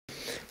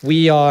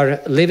We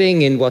are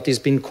living in what has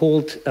been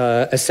called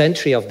a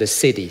century of the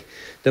city.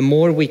 The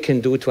more we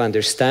can do to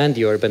understand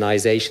the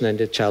urbanization and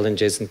the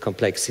challenges and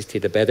complexity,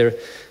 the better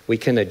we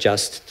can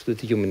adjust to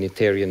the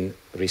humanitarian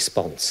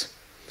response.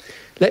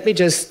 Let me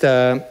just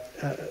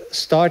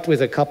start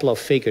with a couple of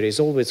figures. It's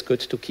always good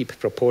to keep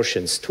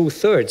proportions.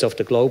 2/3 of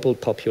the global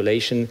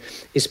population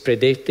is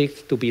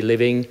predicted to be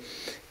living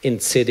in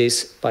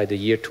cities by the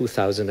year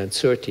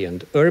 2030,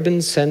 and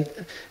urban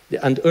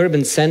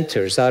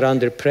centers are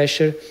under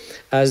pressure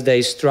as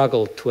they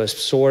struggle to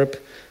absorb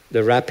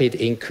the rapid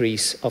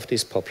increase of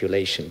this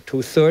population.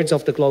 2/3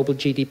 of the global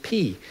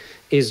GDP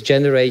is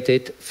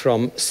generated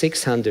from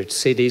 600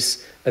 cities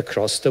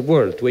across the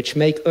world, which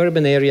make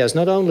urban areas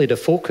not only the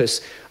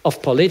focus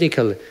of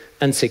political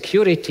and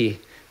security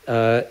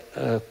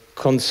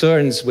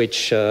concerns,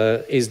 which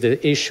is the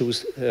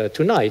issues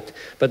tonight,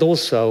 but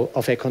also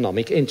of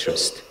economic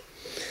interest.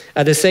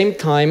 At the same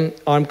time,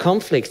 armed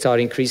conflicts are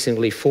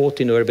increasingly fought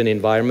in urban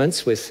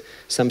environments, with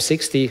some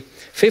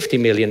 50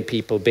 million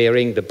people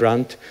bearing the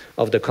brunt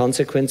of the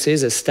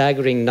consequences. A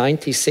staggering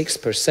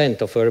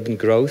 96% of urban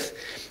growth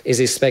is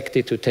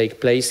expected to take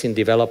place in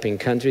developing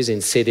countries,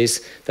 in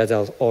cities that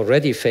are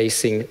already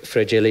facing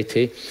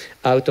fragility.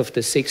 Out of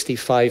the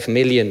 65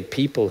 million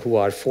people who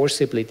are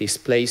forcibly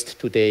displaced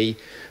today,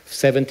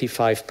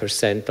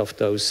 75% of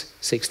those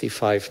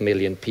 65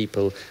 million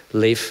people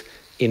live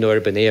in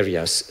urban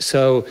areas.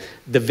 So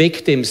the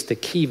victims, the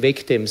key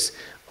victims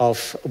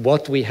of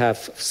what we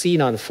have seen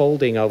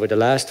unfolding over the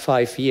last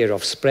 5 years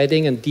of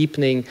spreading and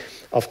deepening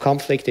of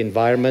conflict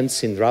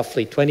environments in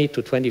roughly 20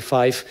 to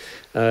 25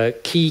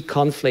 key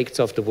conflicts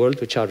of the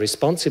world, which are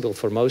responsible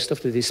for most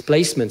of the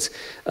displacements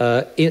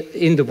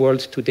in the world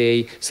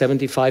today.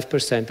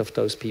 75% of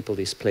those people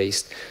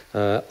displaced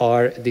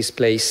are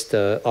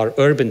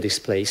urban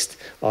displaced,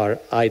 are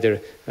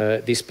either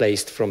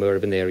displaced from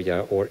urban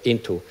area or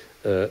into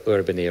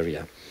urban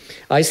area.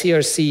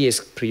 ICRC is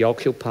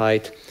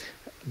preoccupied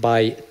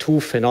by two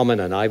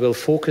phenomena. I will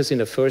focus in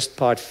the first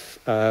part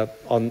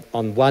on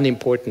one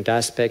important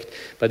aspect,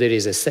 but there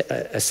is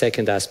a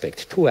second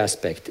aspect, two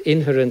aspects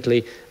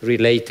inherently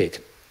related.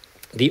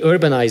 The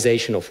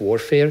urbanization of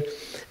warfare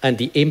and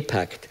the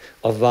impact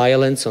of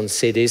violence on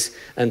cities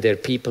and their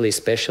people,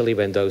 especially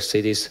when those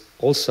cities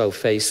also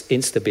face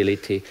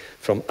instability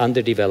from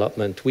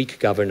underdevelopment, weak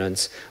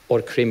governance,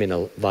 or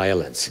criminal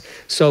violence.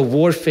 So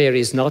warfare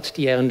is not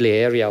the only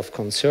area of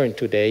concern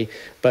today,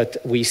 but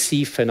we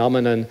see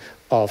phenomenon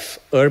of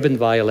urban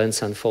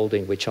violence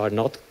unfolding, which are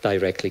not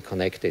directly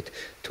connected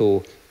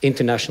to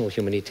international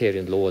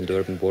humanitarian law and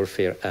urban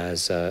warfare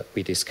as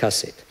we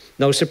discuss it.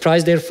 No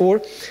surprise,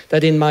 therefore,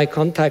 that in my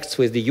contacts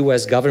with the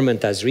US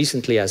government as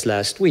recently as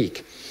last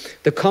week,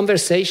 the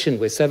conversation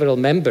with several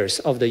members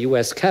of the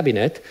US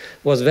cabinet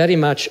was very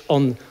much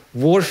on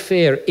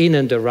warfare in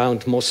and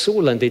around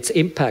Mosul and its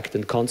impact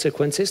and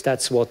consequences.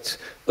 That's what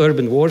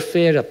urban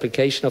warfare,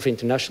 application of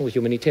international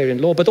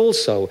humanitarian law, but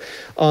also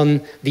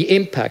on the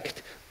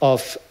impact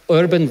of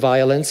urban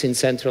violence in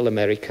Central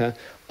America,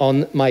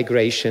 on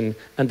migration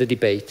and the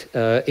debate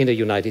in the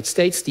United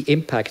States, the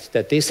impact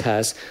that this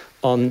has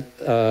on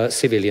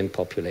civilian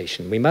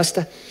population. We must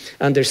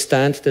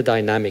understand the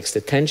dynamics,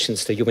 the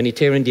tensions, the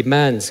humanitarian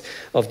demands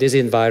of this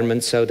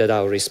environment so that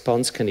our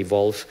response can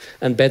evolve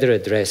and better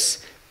address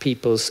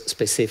people's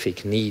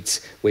specific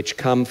needs, which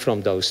come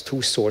from those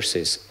two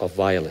sources of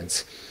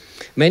violence.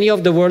 Many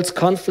of the world's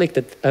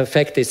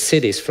conflict-affected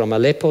cities, from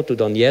Aleppo to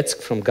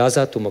Donetsk, from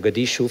Gaza to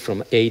Mogadishu,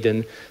 from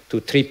Aden to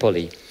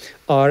Tripoli,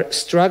 are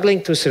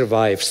struggling to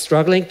survive,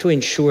 struggling to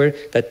ensure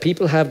that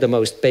people have the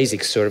most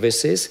basic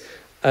services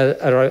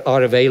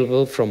are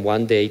available from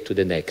one day to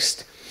the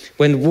next.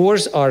 When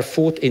wars are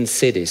fought in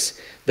cities,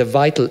 the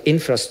vital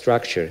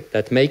infrastructure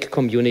that make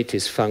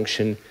communities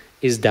function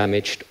is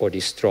damaged or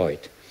destroyed.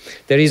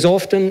 There is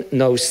often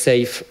no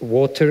safe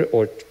water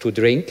or to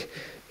drink,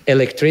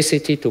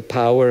 electricity to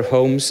power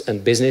homes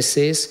and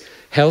businesses,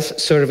 health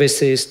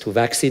services to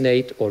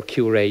vaccinate or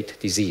curate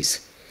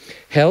disease.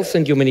 Health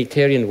and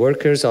humanitarian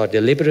workers are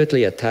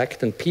deliberately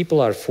attacked and people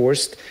are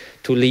forced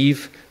to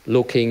leave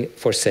looking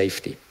for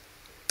safety.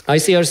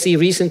 ICRC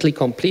recently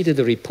completed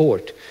a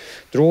report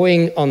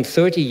drawing on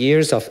 30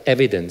 years of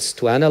evidence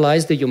to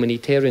analyze the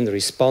humanitarian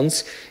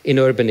response in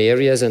urban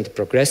areas and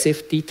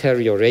progressive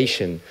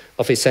deterioration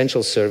of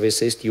essential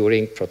services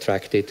during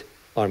protracted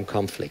armed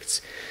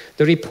conflicts.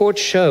 The report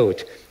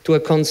showed, to a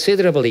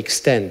considerable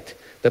extent,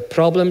 the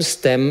problems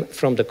stem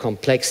from the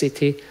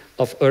complexity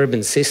of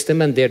urban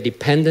systems and their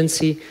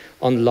dependency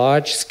on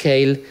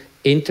large-scale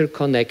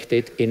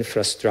interconnected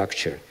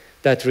infrastructure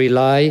that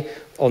rely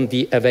on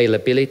the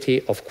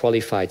availability of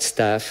qualified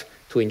staff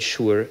to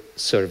ensure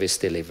service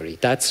delivery.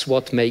 That's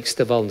what makes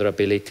the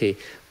vulnerability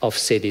of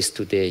cities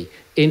today.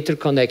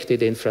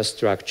 Interconnected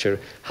infrastructure,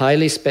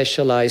 highly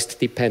specialized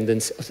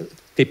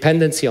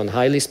dependency on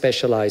highly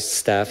specialized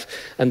staff,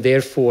 and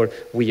therefore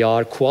we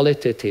are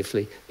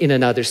qualitatively in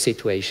another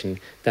situation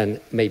than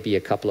maybe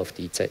a couple of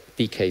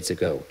decades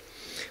ago.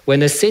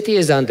 When a city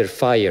is under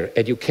fire,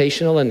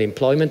 educational and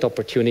employment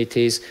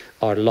opportunities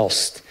are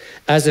lost.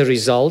 As a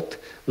result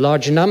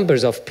Large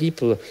numbers of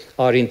people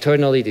are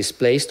internally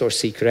displaced or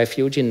seek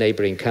refuge in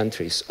neighboring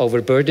countries,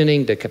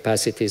 overburdening the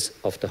capacities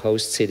of the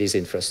host city's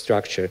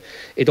infrastructure.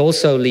 It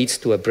also leads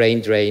to a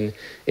brain drain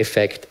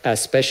effect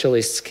as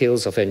specialist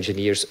skills of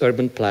engineers,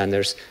 urban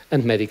planners,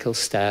 and medical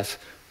staff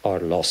are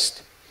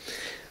lost.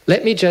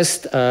 Let me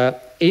just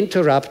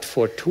interrupt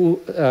for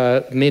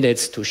 2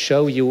 minutes to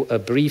show you a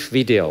brief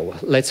video.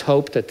 Let's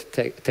hope that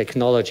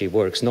technology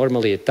works.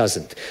 Normally it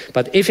doesn't.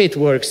 But if it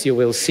works, you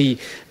will see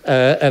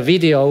a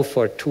video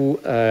for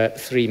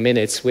 2-3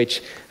 minutes,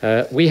 which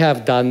we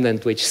have done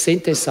and which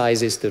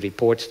synthesizes the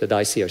report that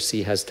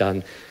ICRC has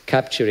done,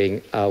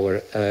 capturing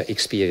our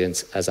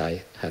experience, as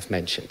I have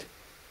mentioned.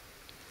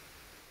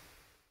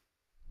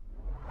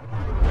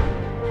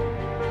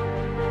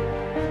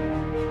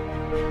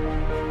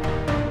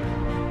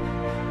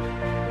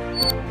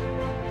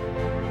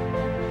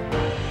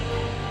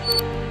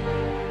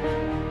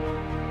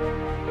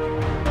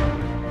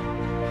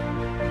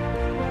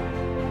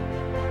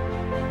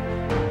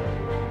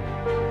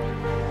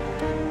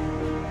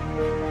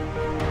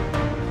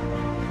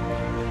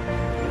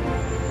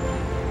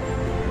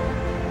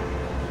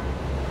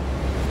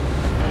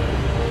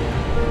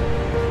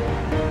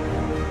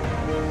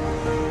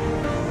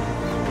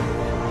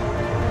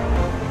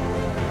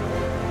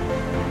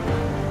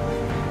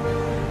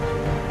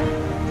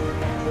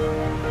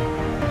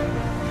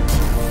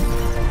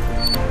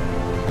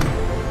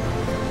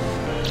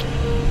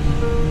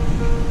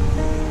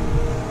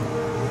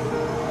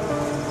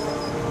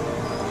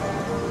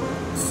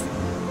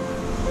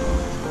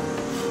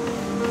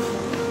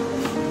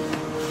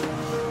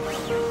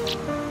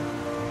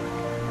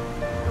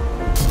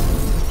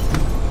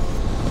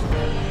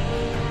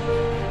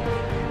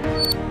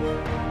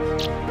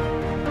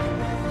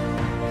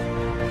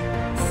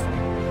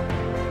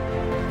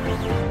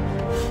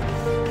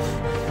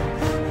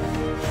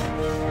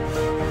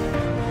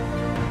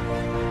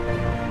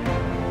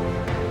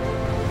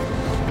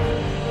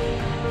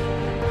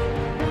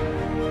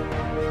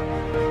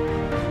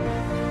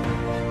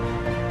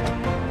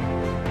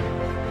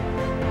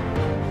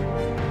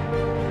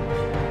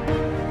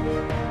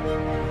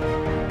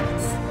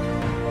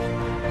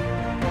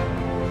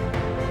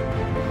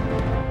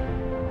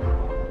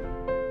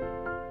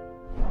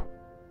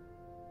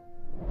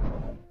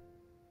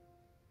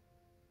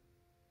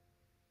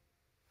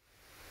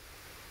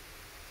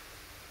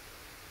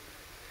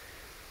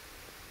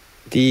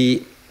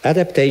 The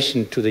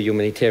adaptation to the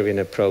humanitarian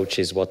approach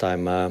is what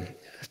I'm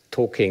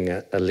talking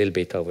a little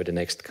bit over the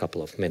next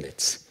couple of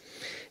minutes.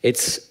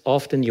 It's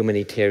often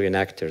humanitarian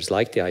actors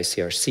like the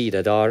ICRC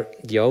that are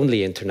the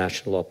only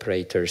international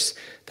operators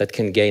that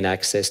can gain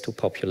access to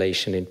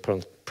population in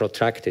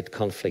protracted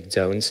conflict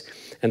zones,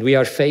 and we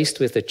are faced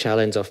with the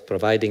challenge of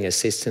providing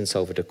assistance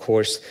over the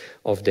course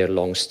of their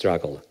long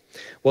struggle.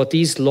 What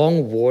these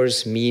long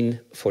wars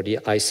mean for the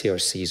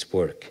ICRC's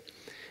work.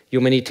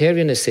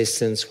 Humanitarian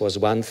assistance was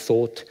once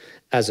thought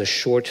as a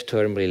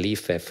short-term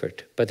relief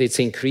effort, but it's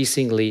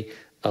increasingly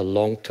a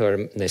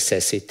long-term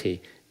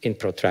necessity in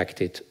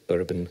protracted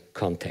urban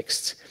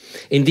contexts.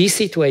 In these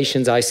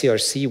situations,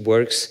 ICRC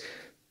works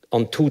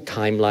on 2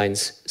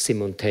 timelines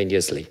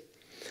simultaneously.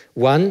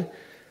 One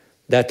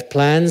that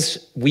plans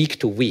week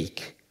to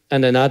week,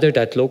 and another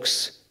that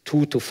looks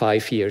 2 to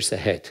 5 years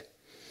ahead.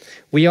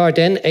 We are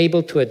then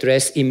able to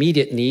address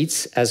immediate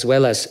needs as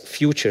well as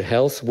future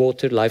health,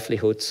 water,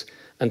 livelihoods,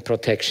 and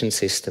protection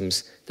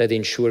systems that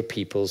ensure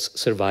people's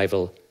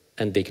survival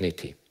and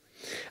dignity.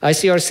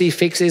 ICRC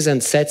fixes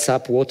and sets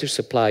up water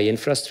supply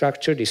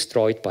infrastructure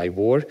destroyed by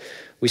war.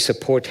 We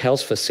support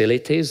health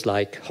facilities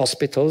like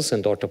hospitals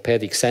and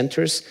orthopedic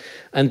centers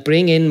and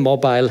bring in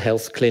mobile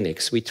health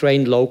clinics. We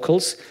train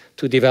locals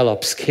to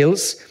develop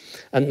skills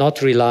and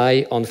not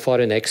rely on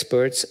foreign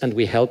experts, and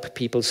we help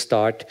people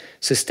start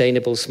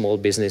sustainable small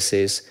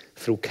businesses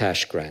through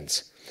cash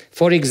grants.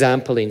 For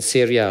example, in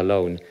Syria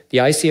alone, the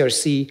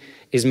ICRC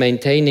is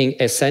maintaining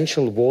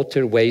essential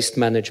water, waste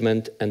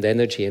management and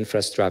energy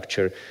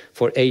infrastructure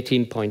for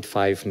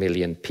 18.5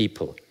 million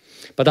people.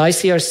 But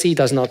ICRC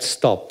does not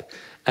stop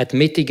at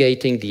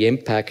mitigating the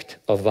impact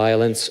of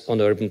violence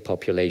on urban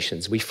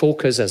populations. We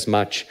focus as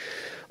much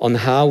on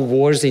how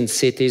wars in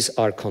cities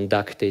are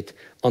conducted,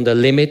 on the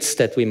limits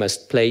that we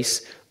must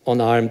place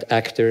on armed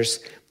actors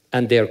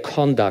and their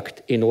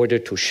conduct in order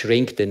to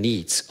shrink the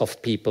needs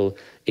of people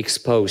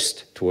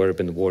exposed to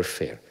urban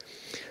warfare.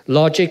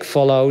 Logic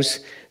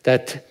follows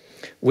that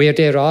where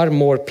there are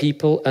more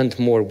people and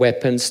more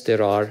weapons,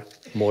 there are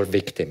more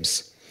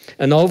victims.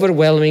 An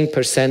overwhelming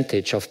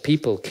percentage of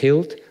people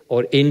killed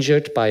or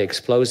injured by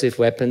explosive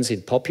weapons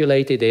in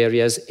populated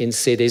areas, in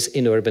cities,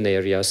 in urban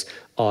areas,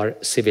 are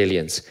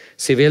civilians.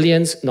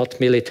 Civilians, not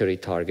military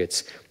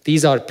targets.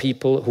 These are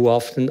people who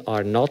often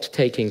are not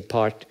taking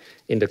part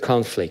in the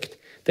conflict.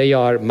 They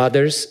are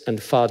mothers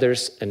and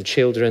fathers and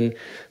children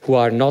who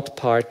are not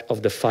part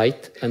of the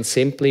fight and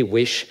simply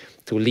wish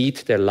to lead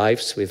their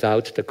lives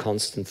without the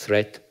constant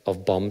threat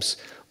of bombs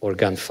or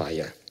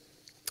gunfire.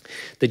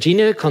 The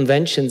Geneva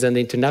Conventions and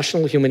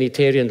international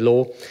humanitarian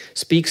law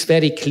speaks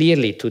very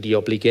clearly to the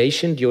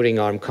obligation during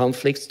armed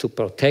conflicts to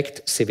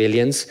protect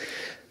civilians,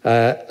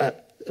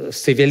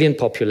 civilian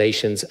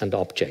populations and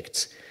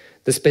objects.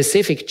 The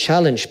specific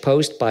challenge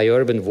posed by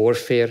urban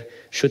warfare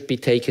should be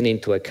taken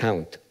into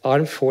account.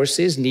 Armed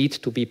forces need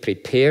to be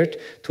prepared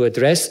to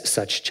address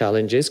such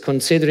challenges,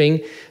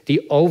 considering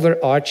the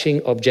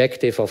overarching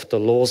objective of the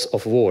laws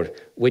of war,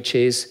 which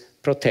is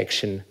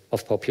protection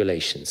of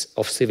populations,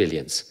 of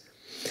civilians.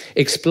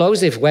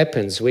 Explosive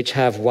weapons which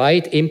have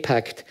wide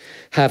impact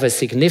have a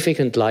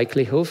significant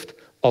likelihood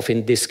of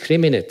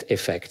indiscriminate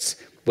effects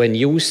when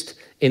used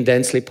in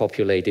densely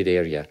populated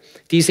area.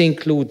 These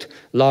include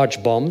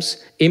large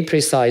bombs,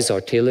 imprecise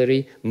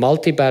artillery,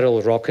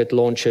 multi-barrel rocket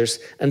launchers,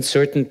 and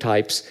certain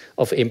types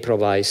of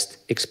improvised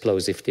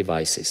explosive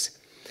devices.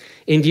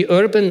 In the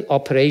urban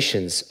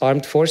operations,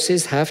 armed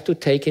forces have to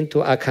take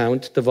into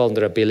account the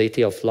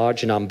vulnerability of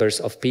large numbers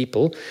of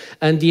people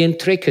and the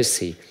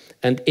intricacy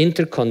and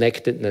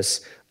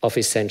interconnectedness of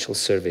essential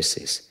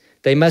services.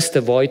 They must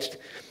avoid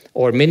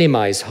or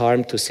minimize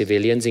harm to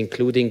civilians,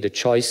 including their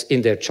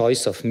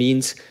choice of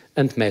means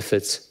and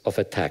methods of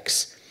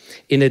attacks.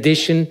 In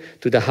addition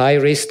to the high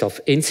risk of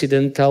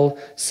incidental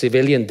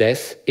civilian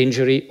death,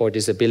 injury, or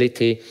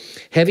disability,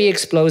 heavy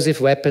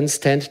explosive weapons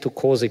tend to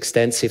cause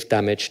extensive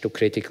damage to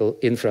critical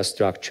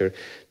infrastructure,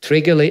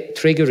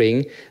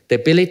 triggering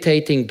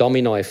debilitating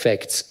domino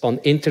effects on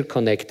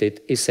interconnected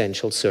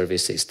essential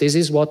services. This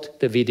is what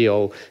the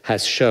video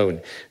has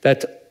shown,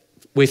 that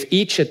with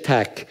each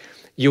attack,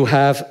 you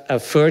have a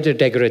further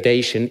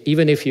degradation,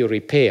 even if you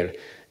repair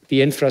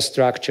the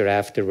infrastructure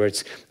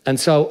afterwards. And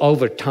so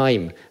over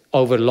time,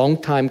 over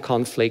long-time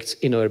conflicts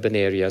in urban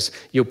areas,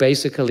 you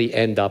basically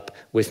end up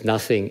with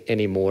nothing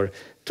anymore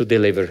to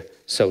deliver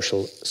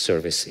social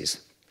services.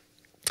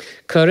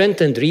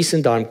 Current and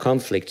recent armed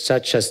conflicts,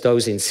 such as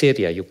those in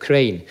Syria,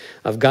 Ukraine,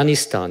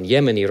 Afghanistan,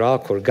 Yemen,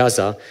 Iraq, or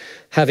Gaza,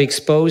 have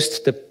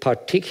exposed the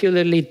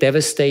particularly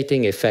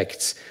devastating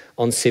effects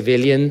on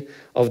civilians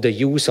of the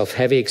use of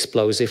heavy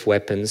explosive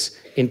weapons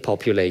in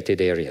populated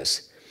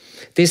areas.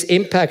 This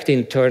impact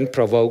in turn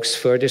provokes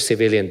further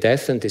civilian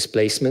death and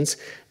displacements,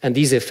 and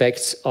these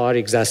effects are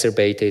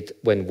exacerbated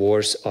when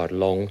wars are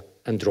long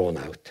and drawn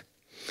out.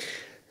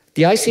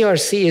 The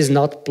ICRC is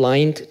not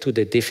blind to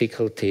the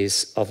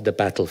difficulties of the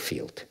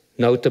battlefield.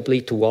 Notably,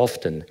 too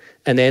often,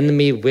 an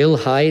enemy will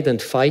hide and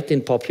fight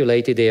in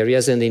populated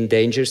areas and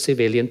endanger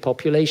civilian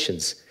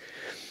populations.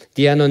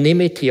 The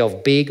anonymity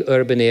of big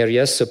urban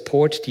areas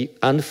supports the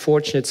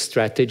unfortunate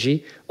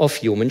strategy of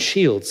human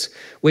shields,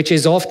 which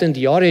is often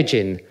the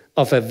origin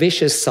of a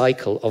vicious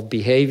cycle of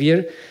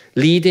behavior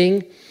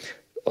leading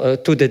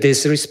to the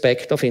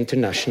disrespect of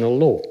international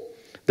law.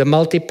 The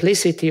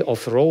multiplicity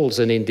of roles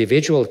an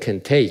individual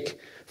can take,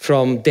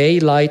 from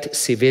daylight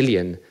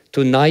civilian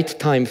to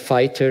nighttime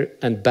fighter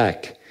and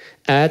back,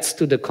 adds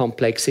to the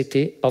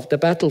complexity of the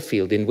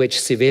battlefield, in which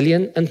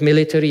civilian and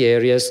military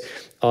areas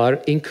are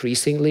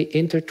increasingly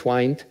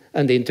intertwined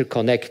and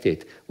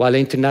interconnected, while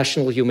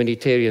international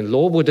humanitarian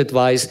law would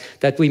advise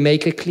that we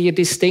make a clear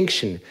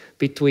distinction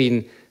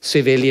between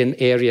civilian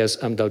areas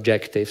and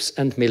objectives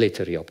and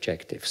military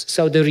objectives.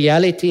 So the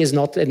reality is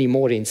not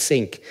anymore in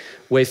sync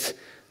with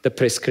the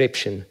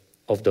prescription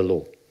of the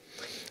law.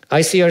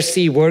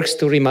 ICRC works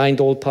to remind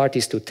all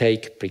parties to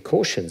take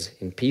precautions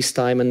in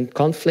peacetime and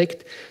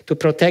conflict to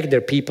protect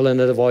their people and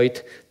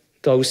avoid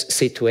those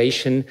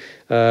situations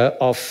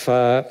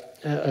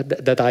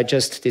that I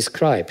just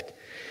described.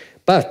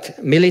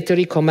 But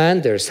military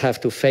commanders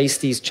have to face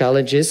these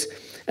challenges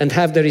and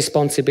have the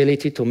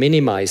responsibility to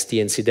minimize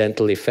the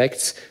incidental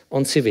effects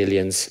on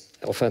civilians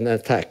of an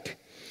attack.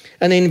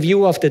 And in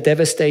view of the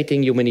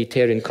devastating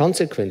humanitarian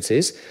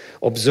consequences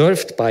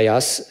observed by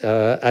us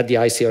at the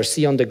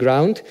ICRC on the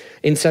ground,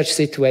 in such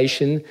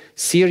situation,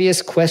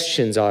 serious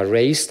questions are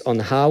raised on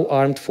how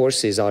armed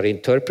forces are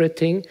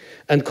interpreting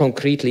and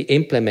concretely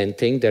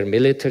implementing their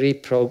military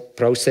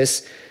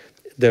process,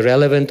 the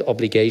relevant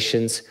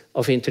obligations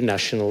of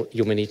international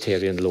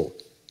humanitarian law.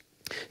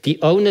 The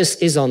onus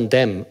is on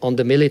them, on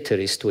the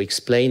militaries, to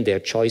explain their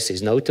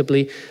choices,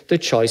 notably the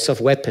choice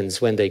of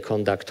weapons when they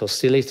conduct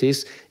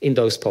hostilities in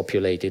those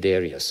populated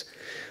areas.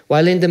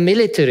 While in the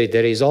military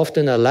there is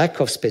often a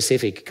lack of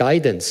specific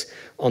guidance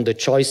on the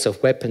choice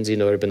of weapons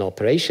in urban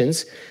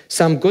operations,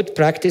 some good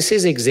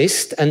practices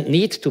exist and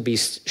need to be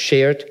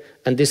shared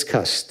and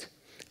discussed.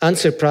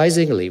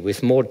 Unsurprisingly,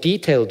 with more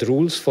detailed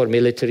rules for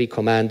military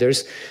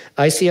commanders,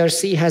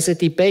 ICRC has a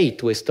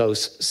debate with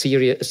those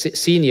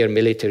senior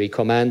military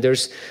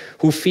commanders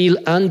who feel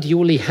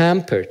unduly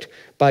hampered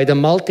by the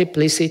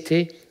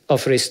multiplicity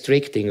of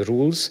restricting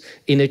rules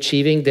in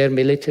achieving their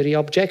military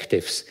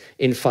objectives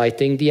in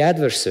fighting the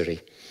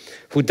adversary,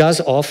 who does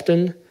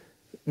often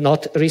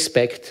not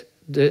respect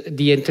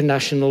the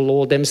international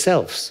law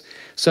themselves.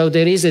 So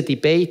there is a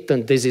debate,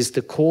 and this is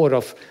the core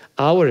of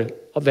our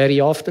very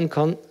often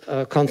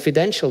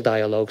confidential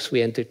dialogues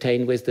we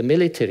entertain with the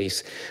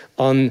militaries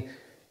on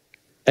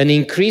an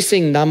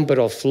increasing number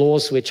of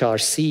laws which are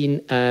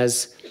seen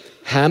as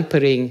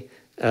hampering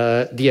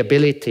the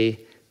ability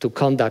to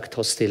conduct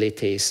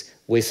hostilities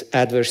with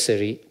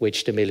adversary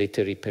which the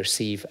military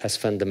perceive as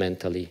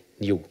fundamentally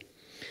new.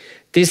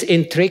 This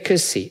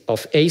intricacy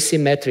of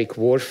asymmetric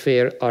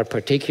warfare are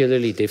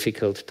particularly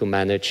difficult to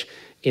manage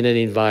in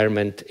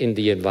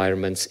the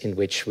environments in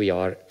which we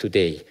are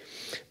today.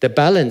 The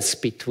balance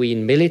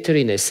between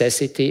military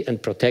necessity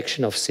and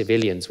protection of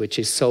civilians, which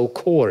is so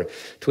core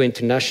to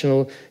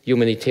international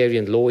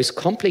humanitarian law, is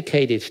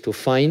complicated to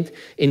find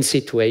in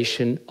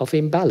situations of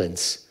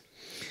imbalance.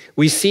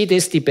 We see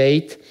this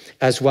debate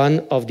as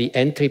one of the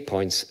entry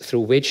points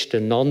through which the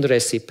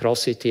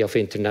non-reciprocity of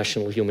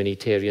international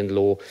humanitarian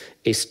law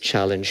is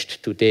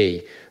challenged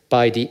today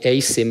by the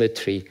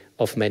asymmetry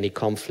of many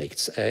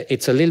conflicts.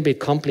 It's a little bit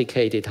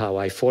complicated how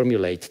I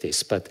formulate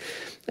this, but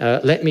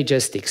let me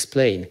just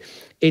explain.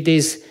 It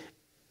is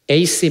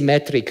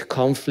asymmetric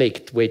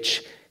conflict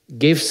which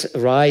gives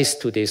rise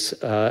to this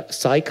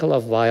cycle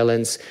of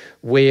violence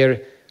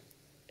where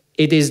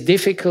it is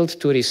difficult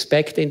to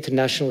respect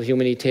international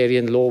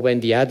humanitarian law when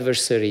the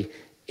adversary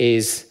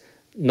is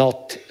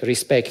not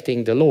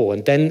respecting the law.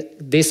 And then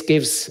this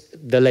gives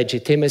the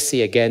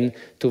legitimacy again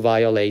to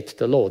violate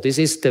the law. This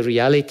is the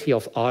reality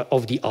of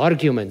the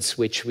arguments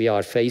which we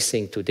are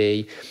facing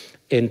today,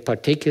 in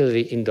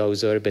particularly in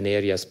those urban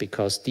areas,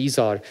 because these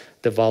are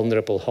the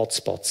vulnerable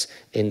hotspots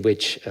in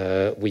which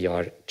we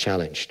are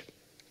challenged.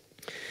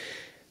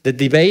 The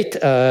debate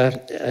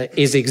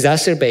is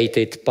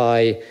exacerbated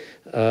by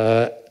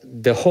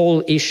the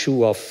whole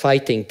issue of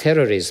fighting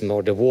terrorism,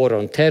 or the war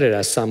on terror,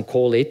 as some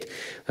call it,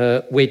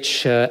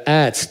 which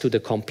adds to the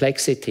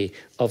complexity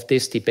of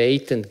this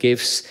debate and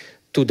gives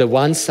to the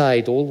one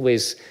side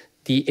always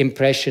the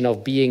impression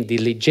of being the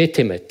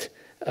legitimate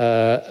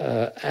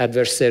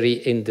adversary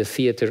in the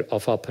theater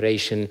of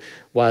operation,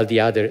 while the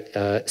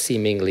other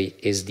seemingly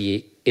is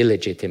the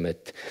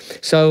illegitimate.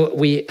 So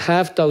we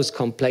have those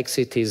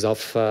complexities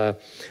of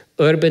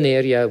urban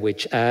area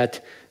which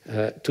add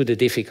to the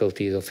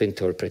difficulties of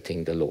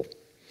interpreting the law.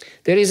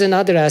 There is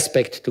another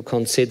aspect to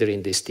consider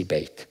in this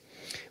debate.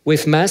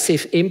 With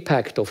massive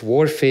impact of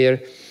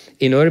warfare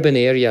in urban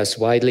areas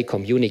widely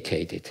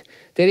communicated,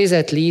 there is,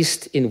 at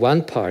least in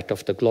one part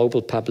of the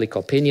global public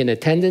opinion, a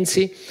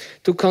tendency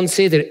to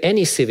consider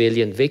any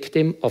civilian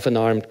victim of an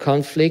armed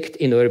conflict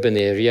in urban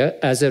area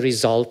as a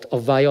result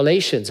of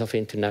violations of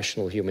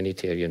international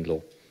humanitarian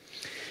law.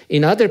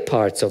 In other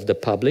parts of the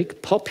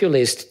public,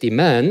 populist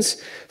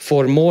demands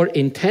for more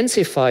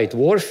intensified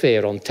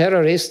warfare on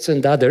terrorists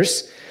and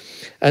others,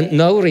 and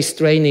no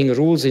restraining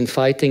rules in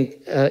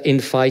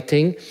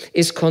fighting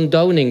is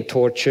condoning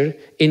torture,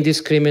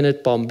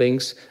 indiscriminate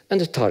bombings,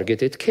 and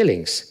targeted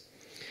killings.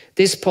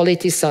 This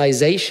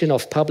politicization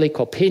of public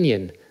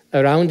opinion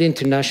around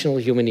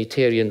international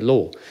humanitarian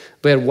law,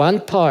 where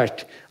one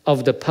part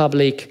of the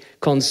public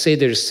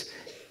considers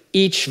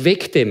each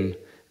victim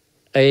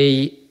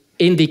an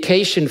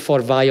indication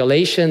for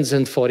violations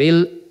and for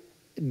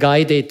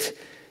ill-guided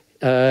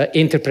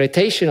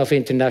interpretation of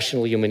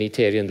international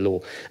humanitarian law,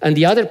 and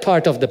the other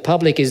part of the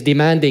public is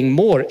demanding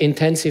more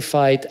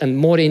intensified and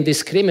more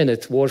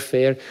indiscriminate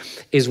warfare,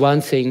 is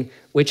one thing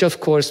which of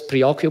course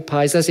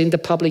preoccupies us in the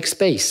public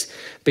space,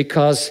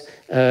 because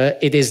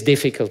it is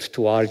difficult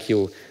to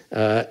argue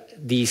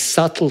the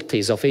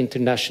subtleties of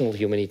international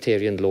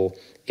humanitarian law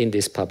in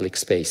this public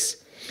space.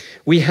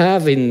 We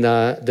have in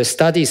the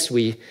studies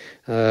we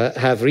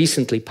have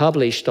recently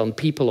published on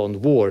people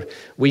on war,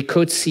 we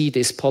could see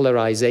this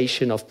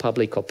polarization of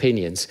public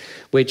opinions,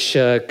 which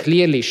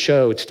clearly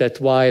showed that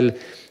while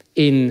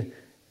in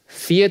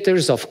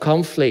theaters of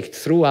conflict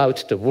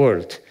throughout the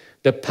world,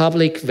 the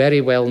public very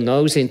well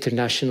knows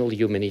international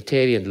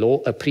humanitarian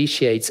law,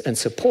 appreciates and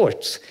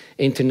supports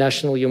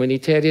international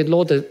humanitarian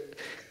law. The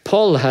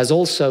poll has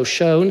also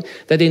shown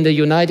that in the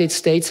United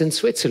States and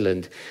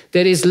Switzerland,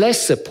 there is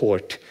less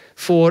support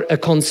for a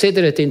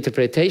considerate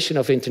interpretation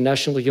of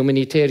international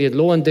humanitarian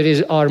law, and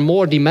there are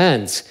more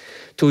demands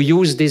to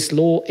use this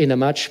law in a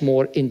much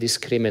more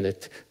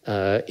indiscriminate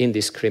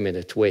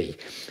way.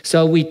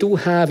 So we do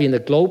have in the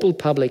global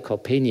public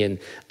opinion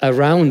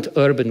around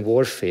urban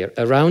warfare,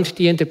 around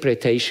the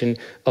interpretation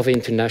of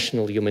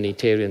international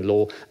humanitarian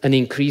law, an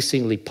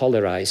increasingly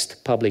polarized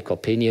public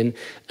opinion,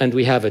 and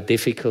we have a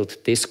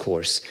difficult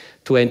discourse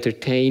to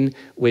entertain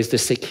with the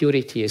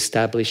security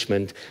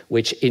establishment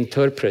which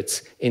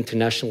interprets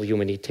international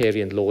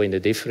humanitarian law in a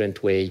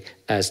different way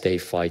as they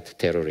fight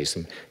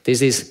terrorism.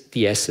 This is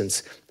the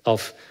essence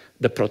of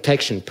the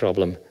protection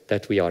problem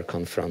that we are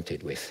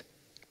confronted with.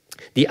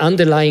 The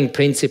underlying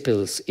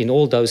principles in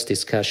all those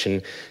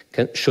discussions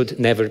should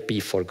never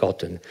be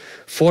forgotten.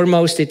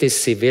 Foremost, it is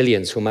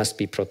civilians who must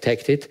be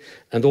protected,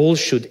 and all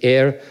should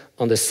err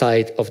on the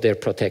side of their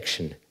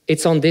protection.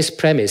 It's on this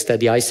premise that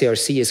the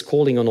ICRC is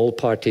calling on all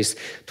parties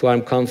to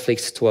armed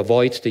conflicts to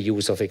avoid the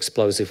use of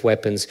explosive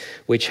weapons,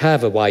 which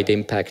have a wide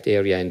impact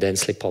area in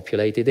densely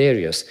populated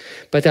areas.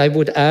 But I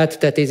would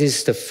add that it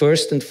is the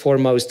first and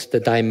foremost the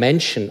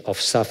dimension of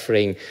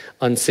suffering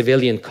on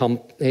civilians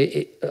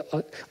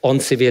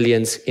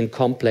in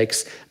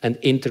complex and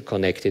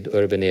interconnected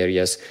urban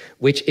areas,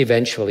 which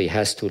eventually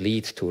has to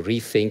lead to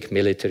rethink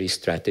military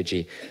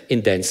strategy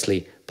in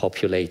densely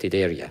populated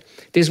area.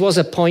 This was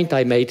a point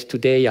I made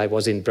today. I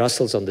was in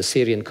Brussels on the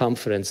Syrian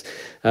conference,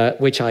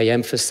 which I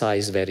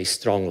emphasized very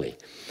strongly.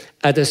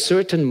 At a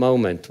certain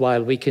moment,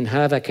 while we can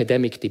have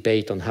academic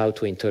debate on how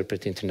to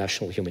interpret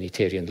international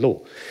humanitarian law,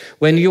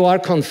 when you are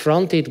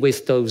confronted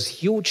with those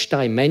huge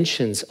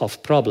dimensions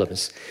of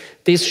problems,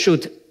 this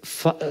should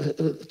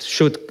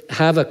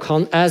have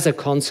as a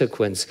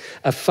consequence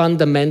a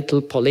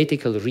fundamental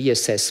political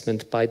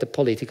reassessment by the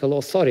political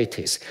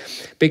authorities.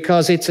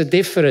 Because it's a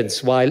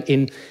difference, while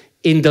in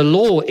the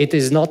law, it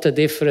is not a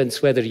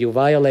difference whether you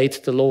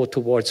violate the law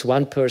towards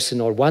one person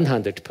or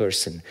 100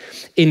 persons.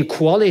 In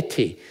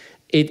quality,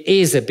 it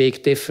is a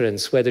big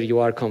difference whether you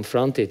are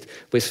confronted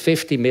with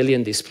 50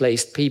 million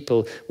displaced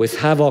people, with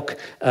havoc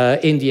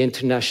in the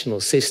international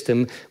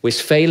system,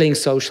 with failing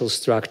social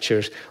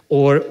structures,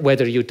 or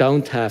whether you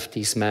don't have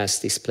these mass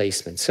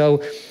displacements.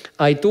 So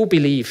I do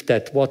believe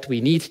that what we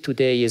need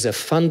today is a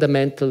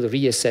fundamental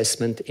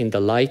reassessment in the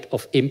light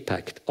of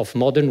impact of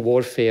modern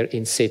warfare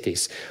in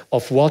cities,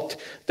 of what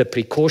the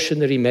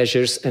precautionary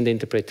measures and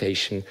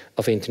interpretation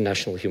of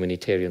international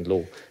humanitarian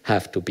law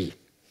have to be.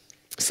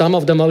 Some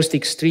of the most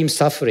extreme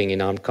suffering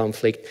in armed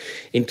conflict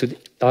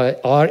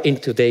are in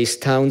today's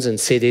towns and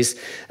cities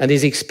and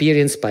is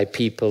experienced by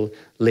people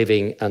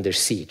living under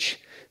siege.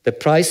 The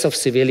price of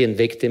civilian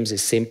victims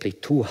is simply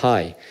too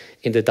high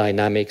in the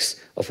dynamics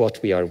of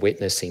what we are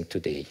witnessing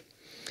today.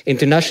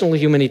 International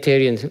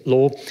humanitarian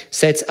law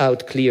sets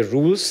out clear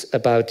rules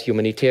about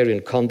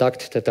humanitarian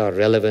conduct that are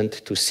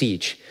relevant to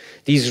siege.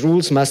 These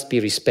rules must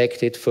be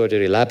respected,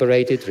 further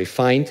elaborated,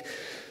 refined,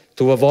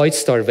 to avoid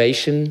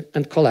starvation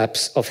and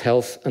collapse of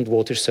health and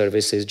water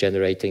services,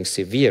 generating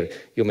severe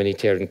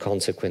humanitarian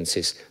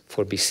consequences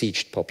for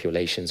besieged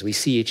populations. We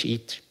see it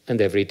each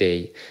and every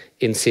day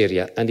in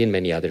Syria and in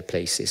many other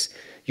places.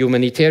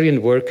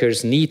 Humanitarian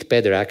workers need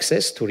better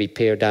access to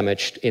repair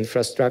damaged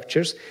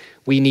infrastructures.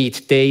 We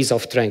need days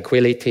of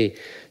tranquility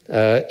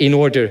in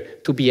order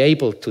to be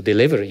able to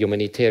deliver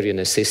humanitarian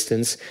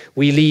assistance.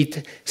 We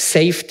need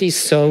safety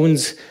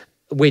zones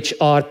which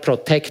are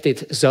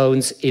protected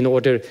zones in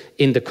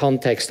the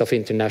context of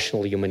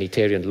international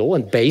humanitarian law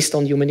and based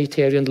on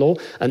humanitarian law,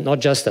 and not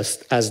just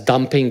as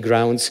dumping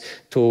grounds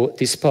to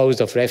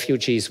dispose of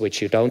refugees which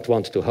you don't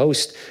want to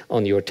host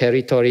on your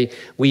territory.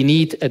 We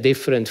need a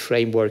different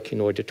framework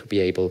in order to be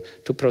able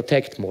to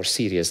protect more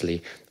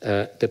seriously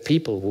the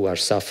people who are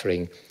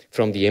suffering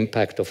from the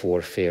impact of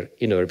warfare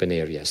in urban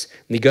areas.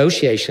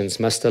 Negotiations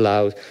must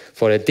allow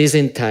for a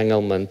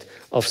disentanglement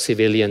of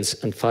civilians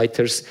and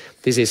fighters.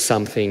 This is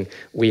something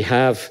we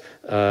have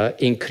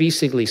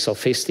increasingly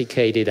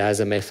sophisticated as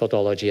a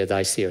methodology at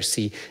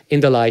ICRC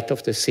in the light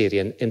of the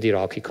Syrian and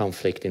Iraqi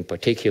conflict in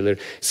particular.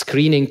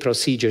 Screening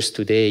procedures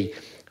today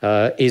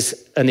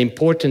is an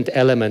important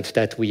element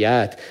that we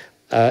add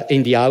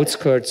in the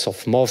outskirts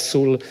of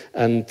Mosul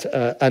and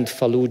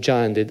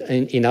Fallujah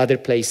and in other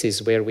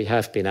places where we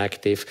have been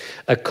active,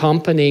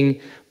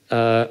 accompanying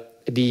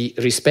the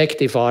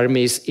respective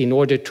armies in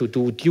order to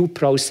do due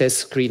process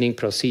screening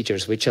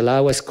procedures, which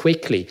allow us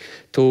quickly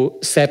to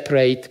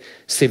separate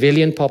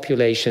civilian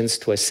populations,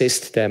 to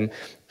assist them,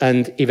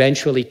 and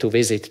eventually to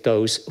visit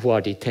those who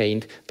are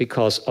detained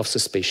because of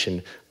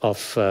suspicion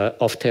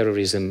of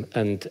terrorism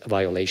and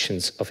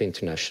violations of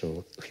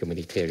international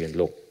humanitarian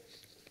law.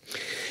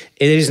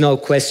 There is no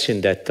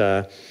question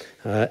that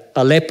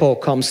Aleppo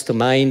comes to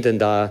mind,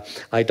 and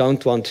I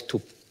don't want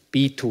to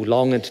be too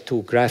long and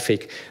too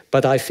graphic,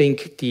 but I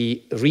think the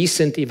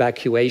recent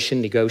evacuation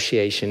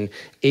negotiation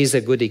is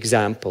a good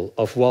example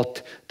of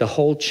what the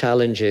whole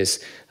challenges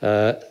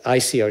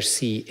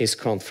ICRC is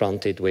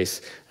confronted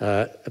with,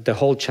 the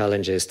whole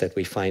challenges that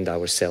we find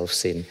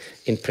ourselves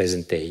in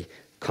present-day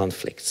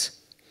conflicts.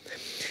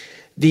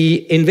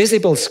 The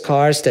invisible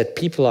scars that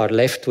people are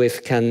left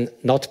with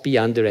cannot be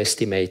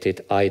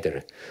underestimated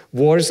either.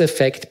 Wars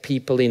affect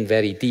people in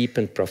very deep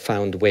and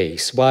profound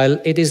ways. While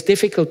it is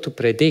difficult to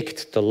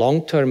predict the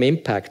long-term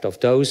impact of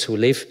those who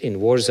live in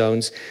war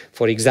zones,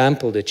 for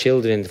example, the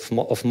children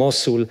of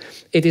Mosul,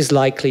 it is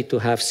likely to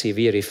have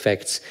severe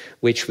effects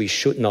which we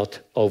should not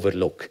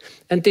overlook.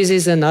 And this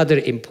is another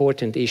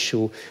important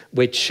issue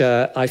which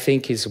I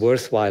think is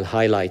worthwhile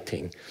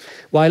highlighting.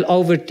 While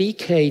over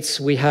decades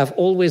we have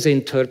always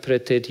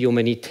interpreted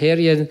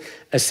humanitarian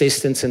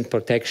assistance and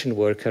protection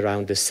work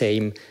around the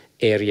same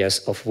areas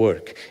of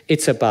work.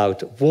 It's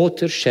about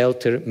water,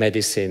 shelter,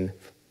 medicine,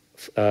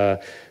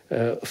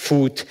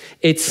 food.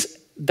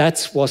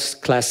 That was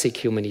classic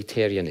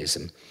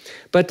humanitarianism.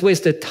 But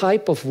with the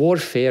type of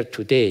warfare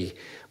today,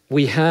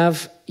 we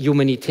have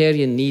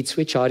humanitarian needs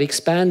which are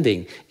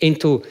expanding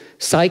into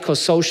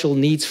psychosocial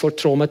needs for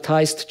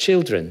traumatized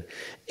children,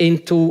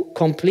 into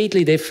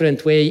completely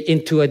different way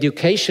into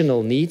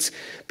educational needs,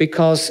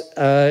 because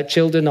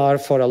children are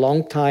for a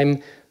long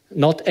time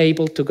not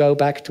able to go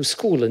back to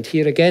school. And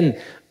here again,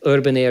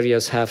 urban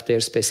areas have their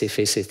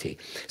specificity.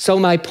 So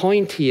my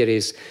point here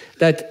is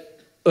that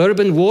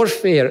urban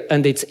warfare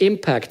and its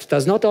impact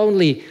does not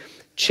only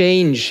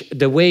change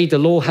the way the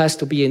law has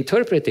to be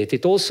interpreted,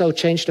 it also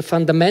changed the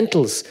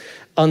fundamentals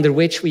under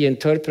which we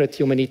interpret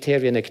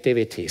humanitarian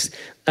activities.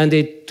 And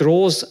it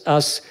draws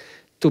us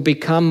to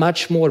become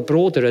much more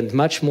broader and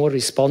much more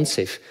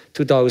responsive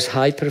to those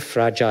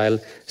hyper-fragile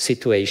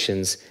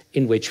situations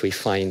in which we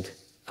find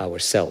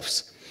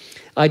ourselves.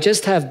 I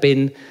just have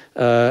been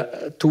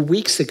 2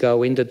 weeks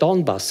ago in the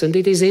Donbass, and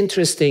it is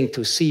interesting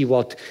to see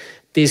what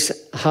this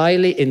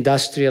highly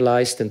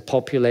industrialized and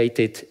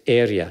populated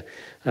area,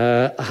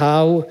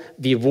 how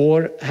the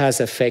war has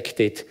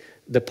affected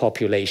the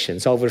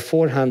populations. Over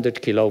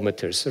 400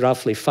 kilometers,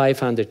 roughly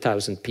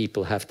 500,000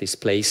 people have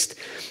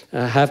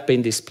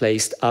been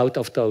displaced out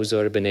of those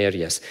urban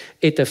areas.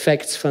 It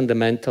affects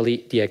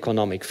fundamentally the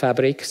economic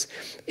fabrics.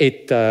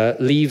 It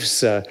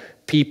leaves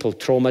people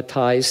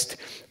traumatized.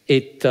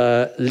 It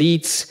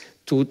leads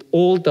to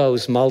all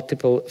those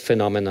multiple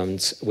phenomena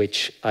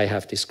which I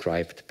have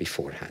described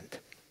beforehand.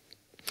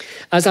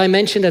 As I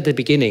mentioned at the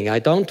beginning, I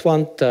don't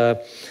want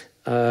to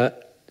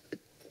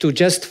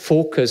just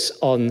focus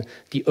on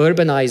the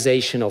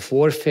urbanization of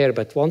warfare,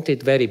 but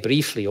wanted very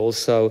briefly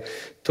also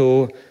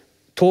to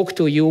talk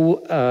to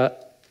you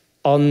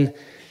on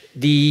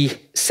the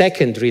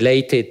second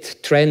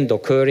related trend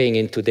occurring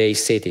in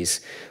today's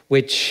cities,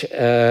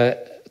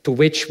 to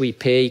which we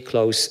pay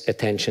close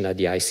attention at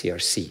the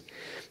ICRC.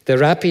 The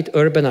rapid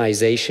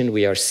urbanization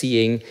we are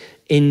seeing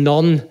in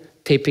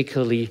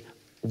non-typically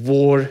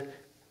war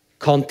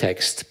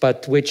context,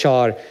 but which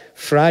are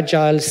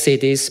fragile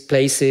cities,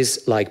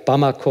 places like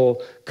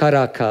Bamako,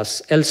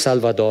 Caracas, El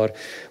Salvador,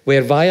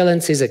 where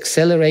violence is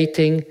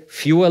accelerating,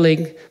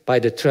 fueling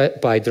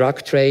by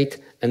drug trade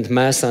and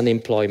mass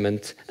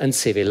unemployment and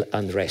civil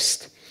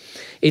unrest.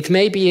 It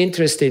may be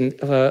interesting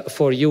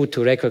for you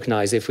to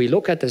recognize, if we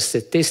look at the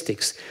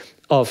statistics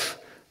of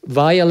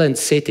violent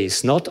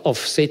cities, not of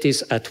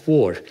cities at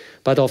war,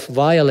 but of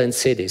violent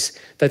cities,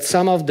 that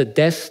some of the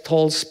death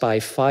tolls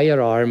by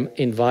firearm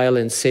in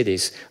violent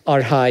cities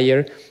are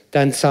higher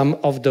than some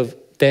of the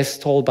death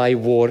toll by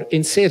war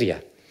in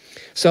Syria.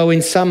 So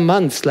in some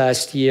months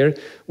last year,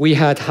 we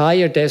had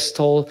higher death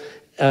toll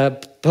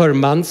per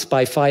month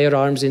by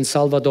firearms in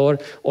Salvador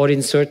or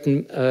in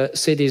certain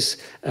cities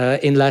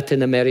in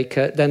Latin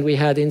America than we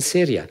had in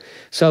Syria.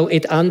 So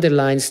it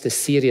underlines the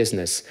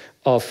seriousness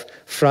of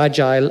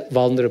fragile,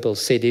 vulnerable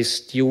cities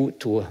due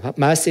to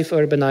massive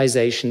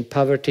urbanization,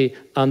 poverty,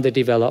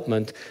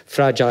 underdevelopment,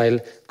 fragile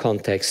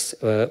contexts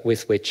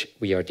with which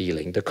we are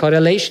dealing. The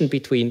correlation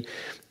between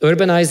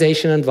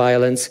urbanization and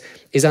violence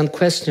is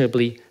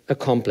unquestionably a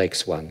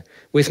complex one,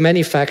 with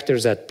many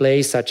factors at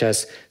play, such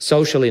as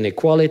social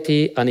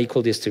inequality,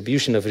 unequal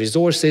distribution of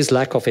resources,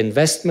 lack of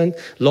investment,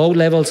 low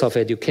levels of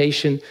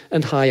education,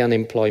 and high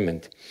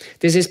unemployment.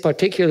 This is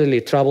particularly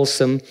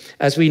troublesome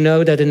as we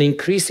know that an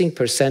increasing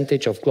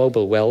percentage of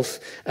global wealth,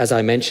 as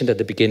I mentioned at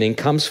the beginning,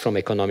 comes from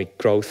economic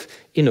growth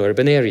in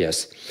urban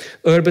areas.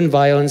 Urban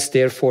violence,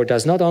 therefore,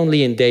 does not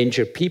only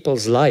endanger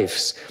people's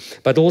lives,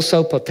 but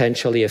also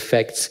potentially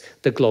affects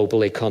the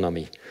global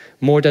economy.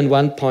 More than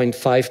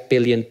 1.5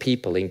 billion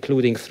people,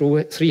 including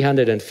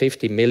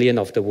 350 million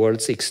of the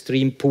world's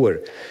extreme poor,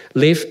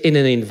 live in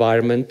an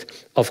environment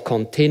of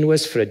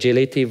continuous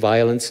fragility,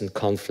 violence, and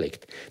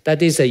conflict.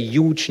 That is a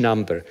huge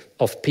number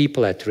of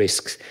people at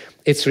risk.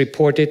 It's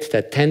reported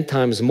that 10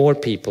 times more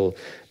people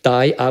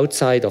die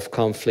outside of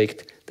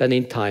conflict than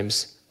in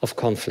times of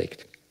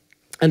conflict.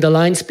 And the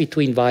lines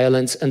between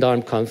violence and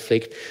armed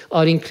conflict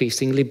are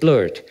increasingly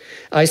blurred.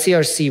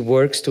 ICRC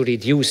works to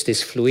reduce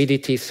this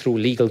fluidity through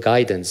legal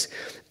guidance,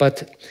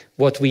 but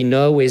what we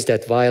know is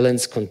that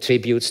violence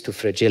contributes to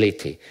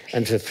fragility,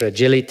 and the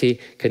fragility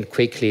can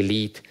quickly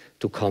lead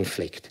to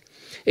conflict.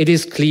 It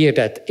is clear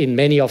that in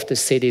many of the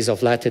cities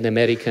of Latin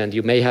America, and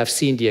you may have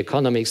seen the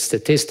economic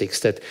statistics,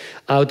 that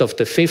out of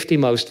the 50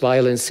 most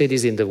violent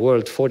cities in the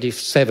world,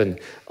 47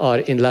 are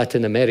in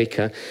Latin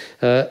America.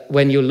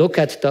 When you look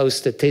at those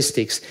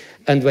statistics,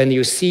 and when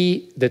you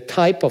see the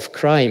type of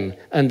crime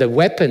and the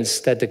weapons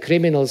that the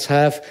criminals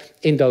have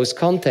in those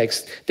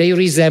contexts, they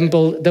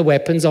resemble the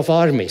weapons of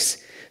armies.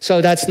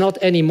 So that's not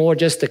anymore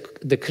just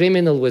the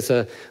criminal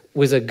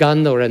with a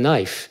gun or a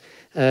knife.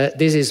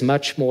 This is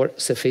much more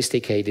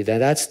sophisticated,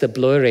 and that's the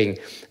blurring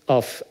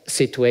of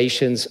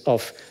situations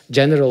of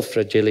general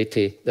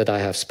fragility that I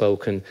have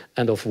spoken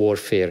and of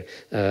warfare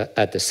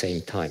at the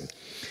same time.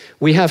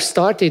 We have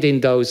started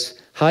in those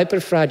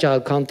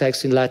hyper-fragile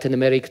contexts in Latin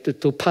America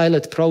to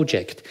pilot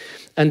project.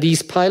 And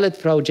these pilot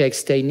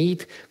projects, they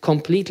need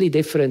completely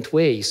different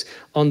ways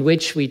on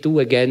which we do,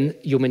 again,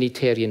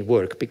 humanitarian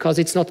work, because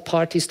it's not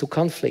parties to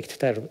conflict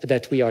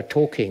that we are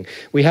talking.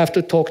 We have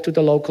to talk to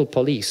the local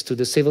police, to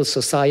the civil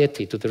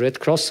society, to the Red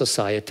Cross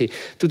Society,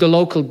 to the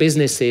local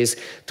businesses,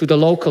 to the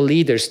local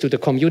leaders, to the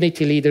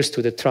community leaders,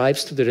 to the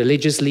tribes, to the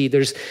religious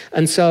leaders.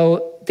 And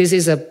so this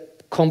is a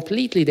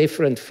completely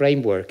different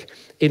framework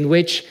in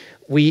which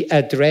we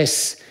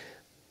address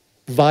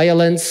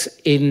violence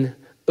in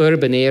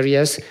urban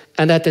areas,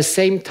 and at the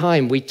same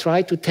time we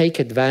try to take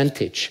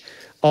advantage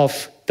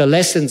of the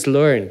lessons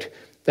learned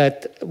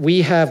that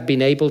we have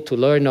been able to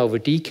learn over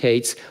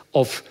decades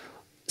of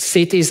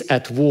cities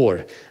at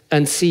war,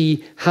 and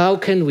see how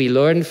can we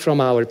learn from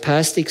our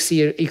past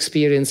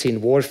experience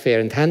in warfare,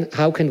 and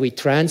how can we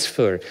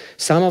transfer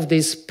some of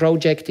this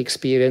project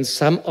experience,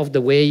 some of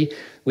the way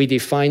we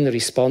define the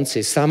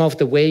responses, some of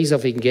the ways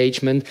of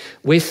engagement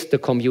with the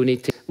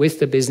community, with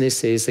the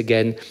businesses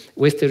again,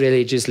 with the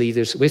religious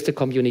leaders, with the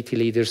community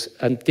leaders.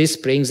 And this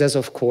brings us,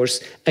 of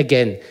course,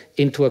 again,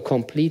 into a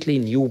completely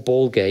new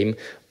ballgame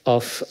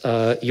of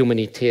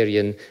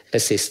humanitarian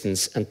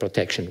assistance and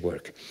protection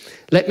work.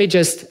 Let me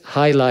just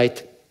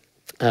highlight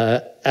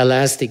a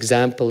last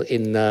example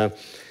in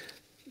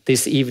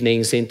this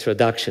evening's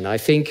introduction. I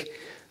think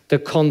the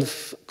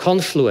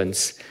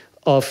confluence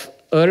of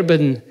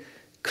urban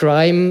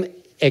crime,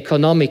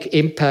 economic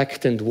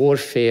impact, and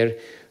warfare,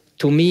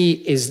 to me,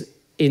 is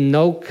in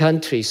no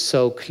country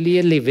so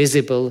clearly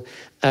visible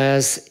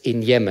as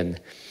in Yemen,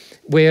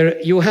 where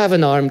you have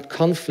an armed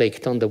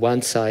conflict on the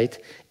one side.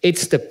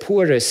 It's the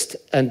poorest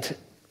and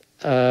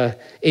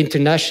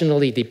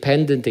internationally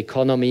dependent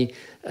economy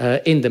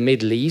in the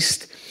Middle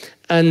East.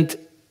 And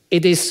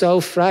it is so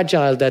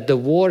fragile that the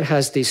war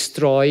has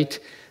destroyed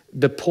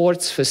the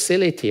ports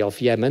facility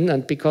of Yemen.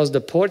 And because the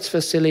ports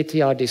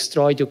facility are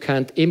destroyed, you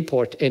can't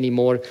import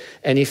anymore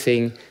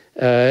anything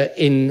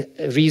in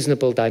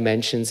reasonable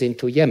dimensions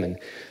into Yemen.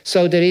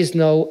 So there is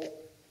no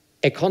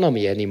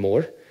economy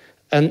anymore,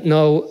 and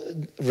no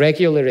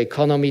regular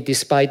economy,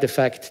 despite the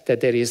fact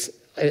that there is,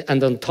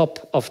 and on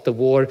top of the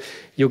war,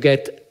 you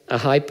get a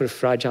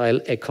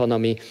hyper-fragile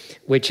economy,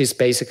 which is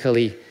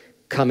basically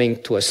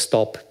coming to a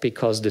stop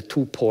because the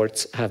two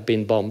ports have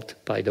been bombed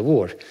by the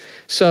war.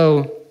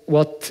 So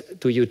what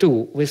do you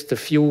do with the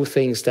few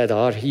things that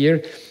are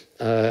here?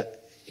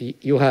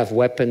 You have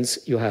weapons,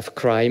 you have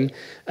crime,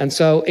 and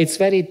so it's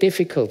very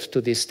difficult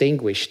to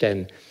distinguish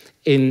then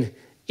in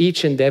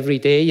each and every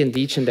day and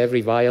each and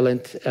every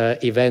violent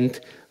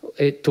event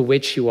to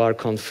which you are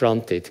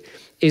confronted.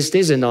 Is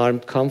this an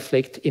armed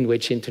conflict in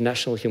which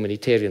international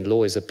humanitarian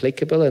law is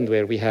applicable and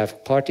where we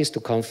have parties to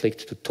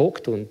conflict to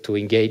talk to and to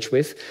engage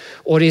with?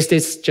 Or is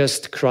this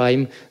just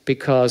crime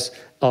because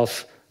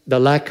of the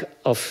lack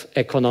of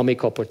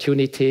economic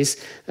opportunities,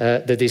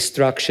 the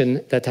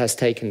destruction that has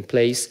taken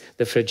place,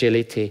 the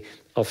fragility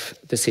of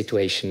the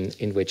situation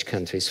in which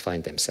countries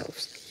find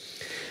themselves?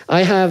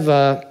 I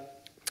have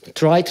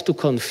tried to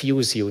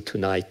confuse you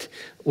tonight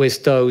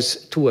with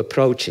those two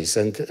approaches.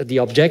 And the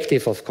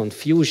objective of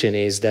confusion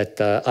is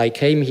that I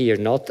came here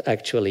not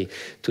actually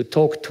to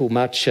talk too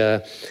much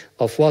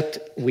of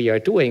what we are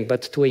doing,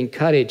 but to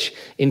encourage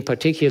in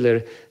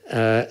particular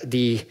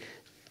the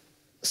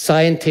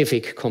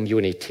scientific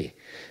community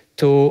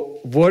to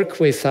work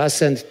with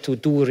us and to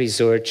do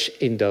research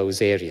in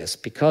those areas.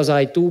 Because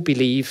I do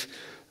believe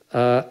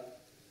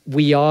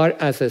we are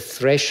at a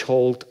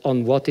threshold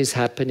on what is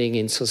happening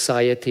in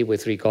society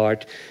with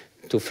regard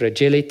to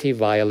fragility,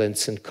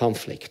 violence, and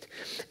conflict.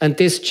 And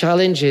this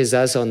challenges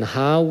us on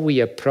how we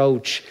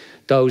approach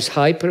those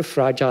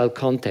hyper-fragile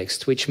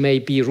contexts, which may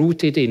be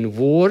rooted in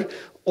war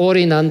or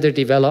in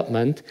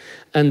underdevelopment,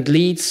 and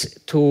leads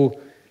to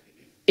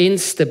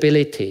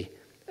instability,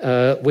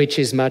 which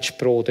is much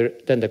broader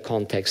than the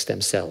context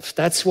themselves.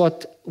 That's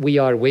what we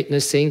are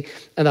witnessing,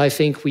 and I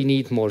think we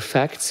need more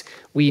facts,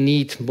 we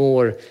need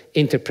more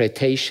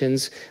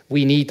interpretations,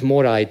 we need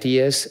more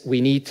ideas,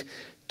 we need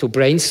to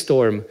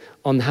brainstorm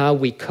on how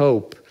we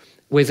cope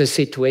with a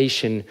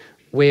situation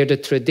where the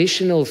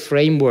traditional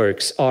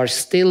frameworks are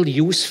still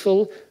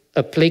useful,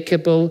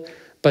 applicable,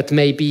 but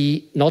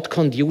maybe not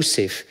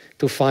conducive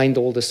to find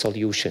all the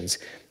solutions.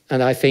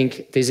 And I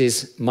think this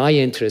is my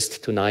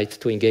interest tonight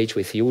to engage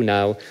with you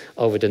now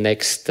over the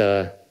next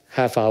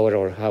half hour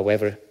or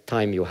however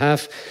time you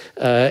have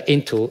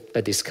into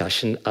a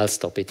discussion. I'll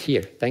stop it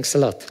here. Thanks a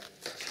lot.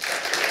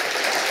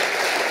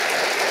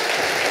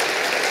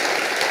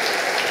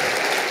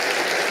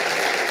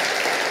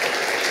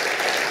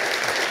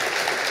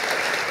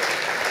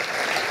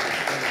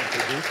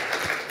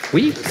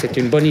 Oui, c'est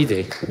une bonne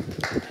idée.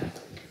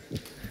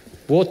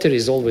 Water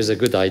is always a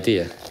good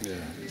idea. Yeah.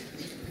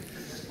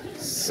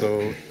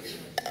 So,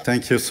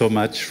 thank you so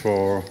much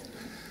for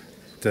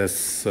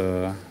this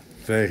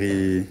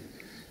very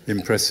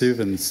impressive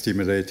and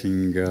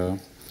stimulating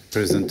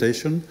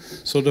presentation.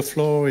 So the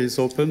floor is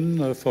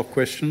open for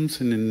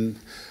questions. And in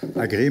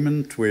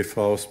agreement with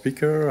our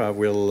speaker, I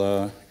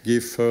will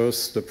give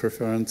first the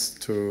preference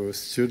to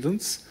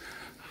students,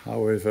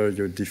 however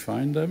you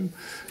define them.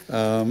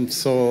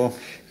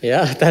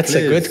 Yeah, that's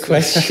a good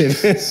question.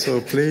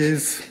 So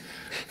please,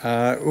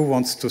 who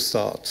wants to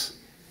start?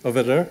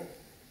 Over there?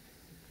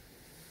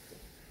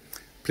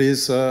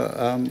 Please.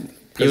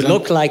 You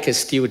look like a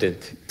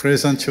student.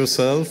 Present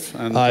yourself.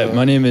 And, Hi,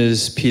 my name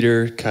is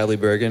Peter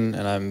Kiley-Bergen,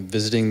 and I'm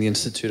visiting the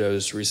Institute. I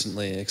was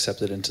recently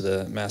accepted into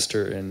the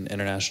Master in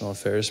International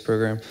Affairs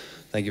program.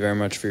 Thank you very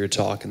much for your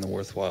talk and the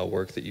worthwhile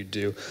work that you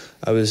do.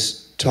 I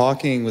was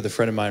talking with a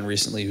friend of mine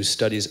recently who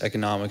studies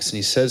economics, and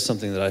he said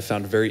something that I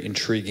found very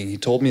intriguing. He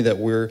told me that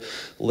we're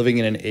living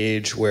in an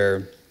age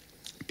where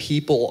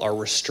people are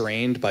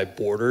restrained by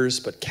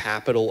borders, but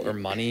capital or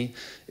money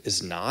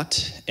is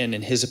not. And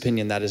in his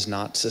opinion, that is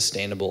not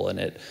sustainable, and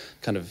it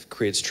kind of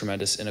creates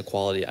tremendous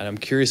inequality. And I'm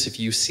curious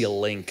if you see a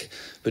link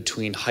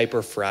between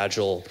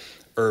hyper-fragile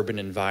urban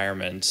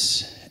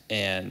environments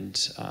and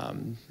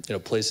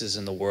places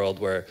in the world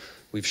where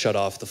we've shut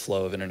off the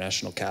flow of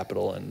international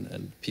capital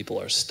and people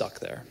are stuck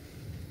there.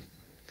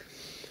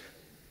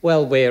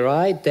 Well, where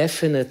I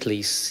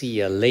definitely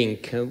see a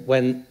link,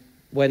 when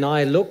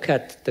I look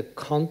at the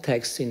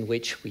context in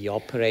which we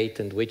operate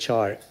and which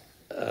are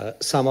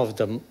some of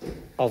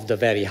the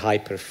very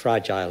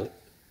hyper-fragile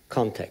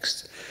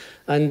contexts.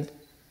 And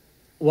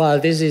while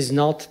this is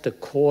not the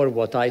core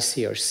what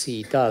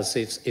ICRC does,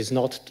 is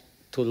not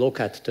to look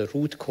at the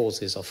root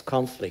causes of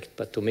conflict,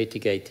 but to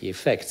mitigate the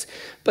effects.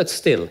 But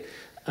still,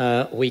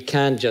 we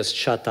can't just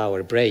shut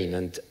our brain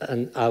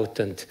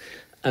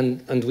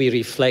and we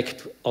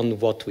reflect on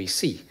what we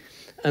see.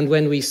 And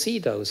when we see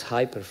those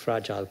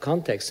hyper-fragile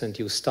contexts and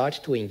you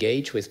start to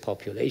engage with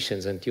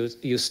populations and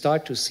you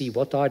start to see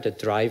what are the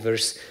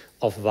drivers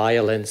of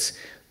violence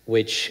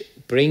which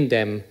bring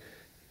them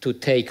to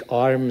take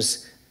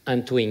arms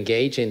and to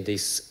engage in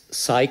this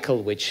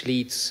cycle which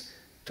leads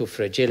to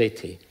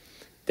fragility,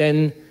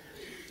 then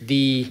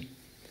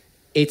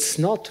it's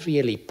not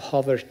really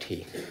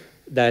poverty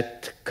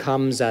that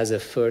comes as a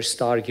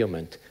first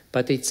argument,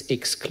 but it's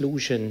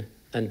exclusion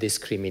and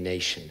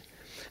discrimination.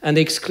 And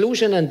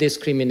exclusion and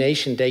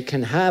discrimination, they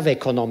can have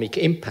economic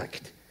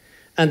impact.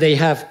 And they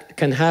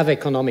can have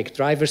economic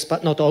drivers,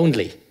 but not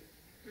only.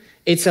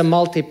 It's a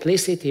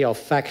multiplicity of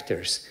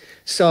factors.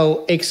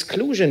 So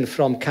exclusion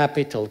from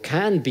capital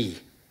can be,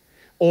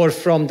 or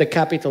from the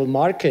capital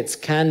markets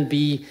can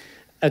be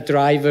a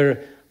driver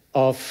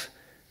of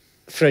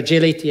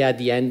fragility at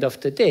the end of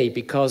the day,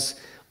 because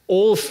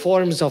all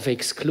forms of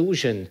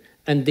exclusion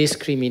and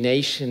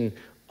discrimination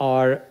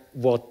are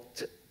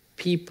what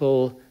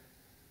people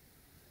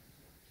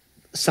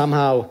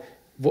somehow,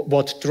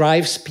 what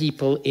drives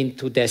people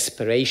into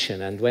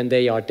desperation. And when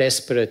they are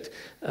desperate,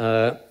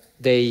 when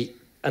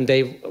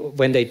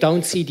they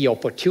don't see the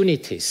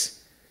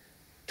opportunities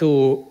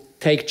to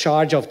take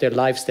charge of their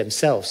lives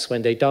themselves,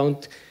 when they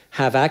don't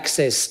have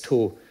access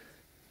to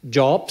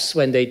jobs,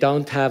 when they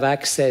don't have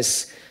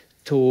access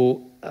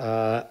to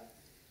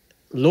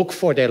look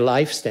for their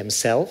lives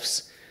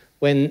themselves,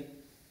 when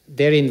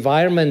their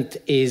environment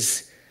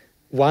is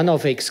one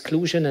of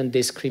exclusion and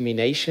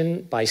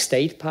discrimination by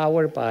state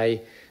power, by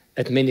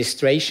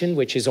administration,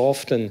 which is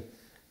often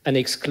an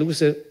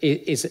exclusive,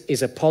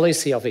 is a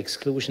policy of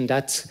exclusion.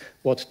 That's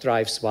what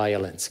drives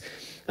violence.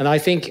 And I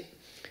think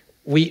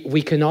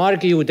we can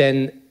argue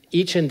then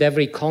each and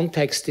every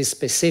context is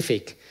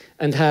specific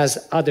and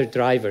has other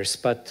drivers,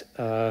 but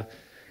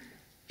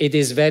it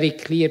is very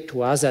clear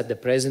to us at the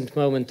present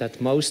moment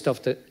that most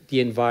of the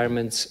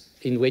environments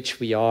in which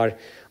we are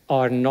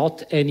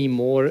not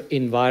anymore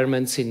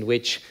environments in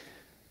which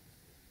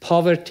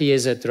poverty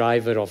is a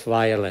driver of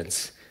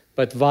violence,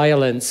 but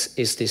violence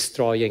is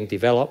destroying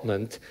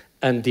development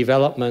and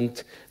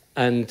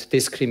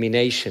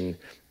discrimination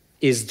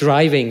is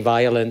driving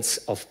violence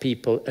of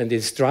people and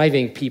is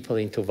driving people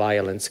into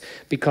violence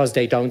because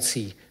they don't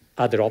see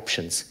other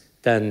options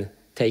than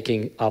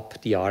taking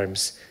up the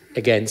arms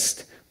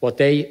against what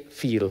they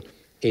feel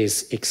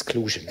is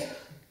exclusion.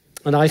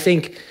 And I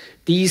think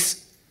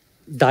these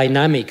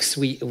dynamics,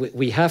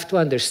 we have to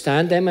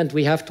understand them and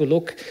we have to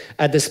look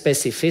at the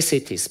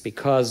specificities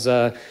because,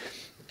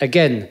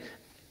 again,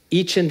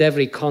 each and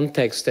every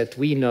context that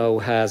we know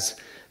has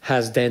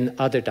then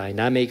other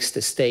dynamics.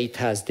 The state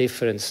has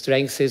different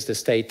strengths, the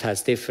state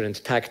has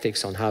different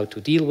tactics on how to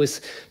deal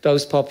with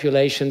those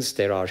populations.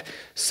 There are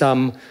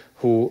some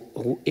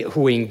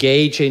who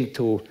engage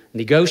into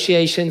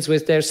negotiations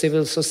with their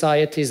civil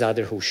societies,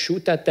 others who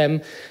shoot at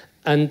them,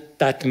 and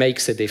that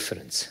makes a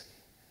difference.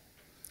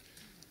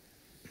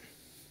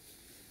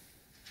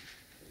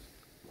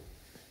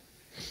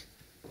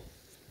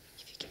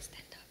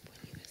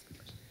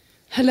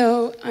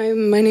 Hello,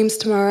 my name's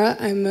Tamara.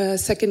 I'm a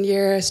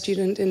second-year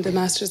student in the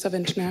Masters of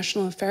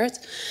International Affairs,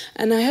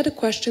 and I had a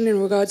question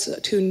in regards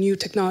to new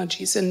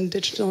technologies and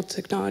digital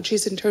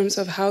technologies in terms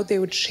of how they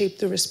would shape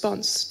the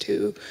response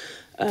to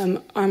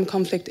armed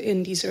conflict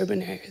in these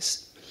urban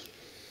areas.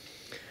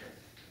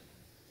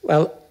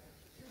 Well,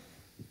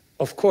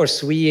 of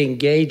course, we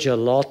engage a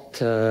lot,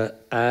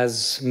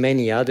 as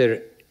many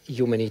other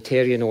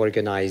humanitarian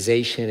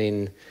organizations,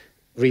 in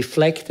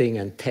reflecting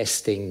and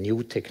testing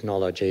new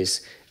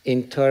technologies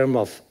in terms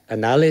of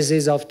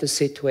analysis of the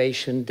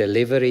situation,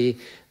 delivery,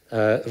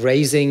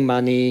 raising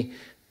money,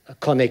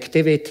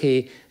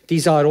 connectivity.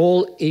 These are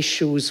all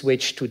issues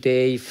which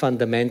today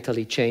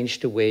fundamentally change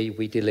the way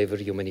we deliver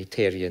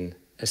humanitarian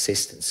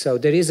assistance. So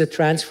there is a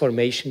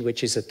transformation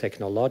which is a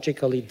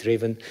technologically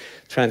driven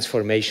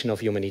transformation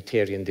of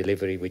humanitarian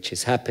delivery which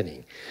is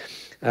happening.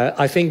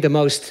 I think the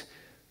most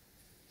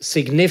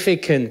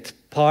significant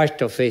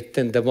part of it,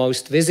 and the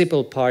most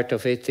visible part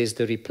of it, is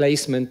the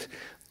replacement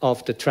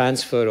of the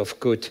transfer of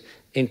good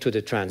into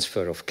the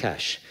transfer of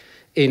cash.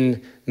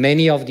 In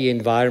many of the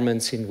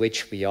environments in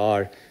which we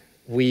are,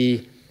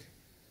 we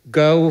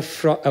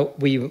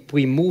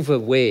move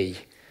away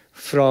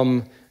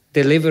from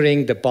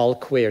delivering the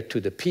bulkware to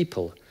the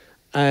people,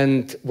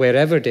 and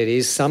wherever there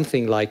is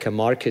something like a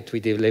market, we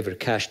deliver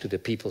cash to the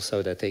people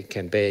so that they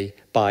can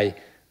buy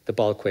the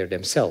bulkware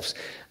themselves.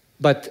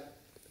 But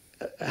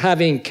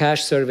having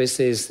cash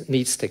services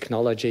needs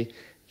technology.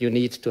 You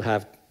need to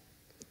have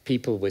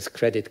people with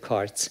credit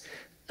cards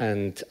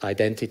and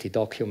identity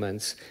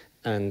documents,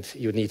 and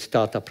you need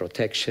data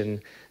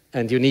protection,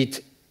 and you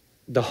need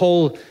the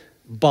whole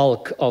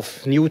bulk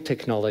of new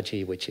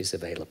technology which is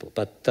available.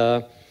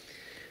 But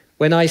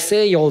when I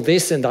say all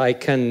this, and I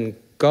can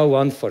go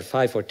on for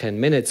 5 or 10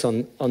 minutes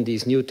on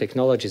these new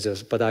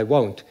technologies, but I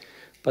won't.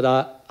 But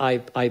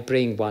I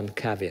bring one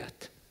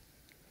caveat.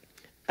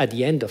 At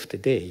the end of the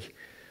day,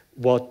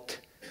 what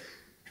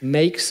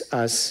makes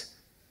us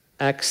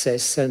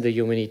access the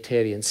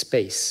humanitarian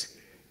space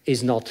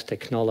is not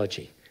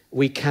technology.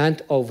 We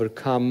can't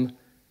overcome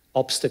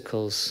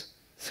obstacles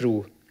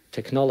through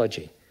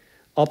technology.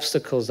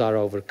 Obstacles are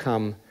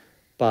overcome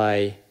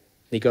by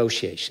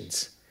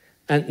negotiations.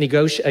 And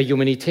a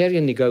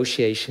humanitarian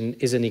negotiation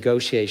is a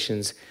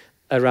negotiations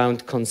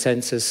around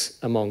consensus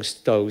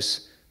amongst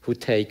those who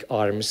take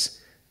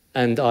arms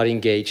and are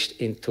engaged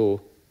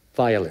into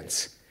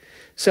violence.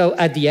 So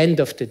at the end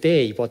of the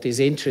day, what is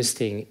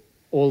interesting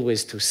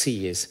always to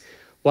see is,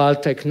 while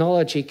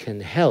technology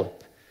can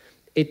help,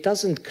 it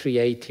doesn't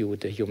create you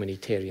the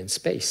humanitarian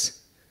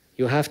space.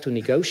 You have to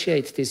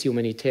negotiate this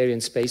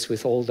humanitarian space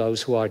with all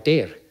those who are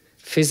there,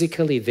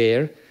 physically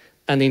there,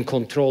 and in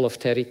control of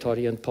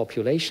territory and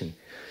population.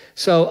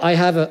 So I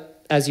have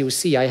as you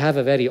see, I have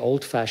a very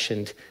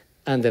old-fashioned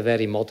and a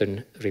very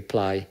modern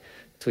reply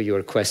to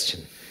your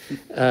question.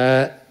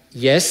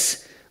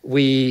 Yes,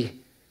 we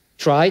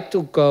try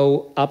to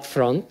go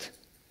upfront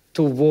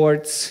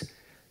towards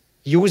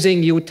using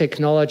new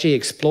technology,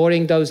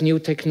 exploring those new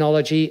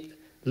technology,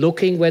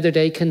 looking whether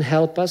they can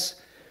help us.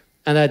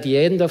 And at the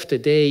end of the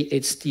day,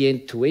 it's the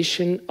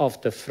intuition of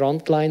the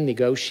frontline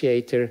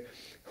negotiator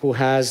who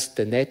has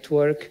the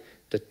network,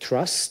 the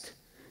trust,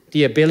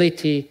 the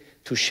ability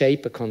to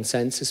shape a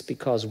consensus,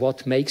 because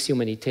what makes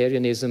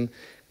humanitarianism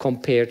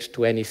compared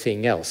to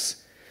anything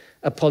else?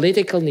 A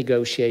political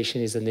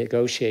negotiation is a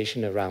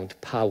negotiation around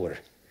power.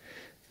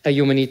 A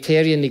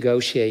humanitarian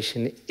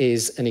negotiation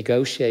is a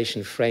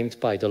negotiation framed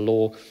by the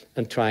law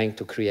and trying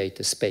to create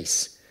a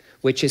space,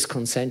 which is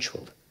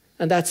consensual.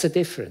 And that's a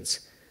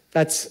difference.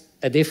 That's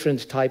a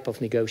different type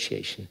of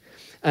negotiation.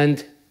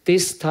 And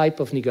this type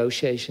of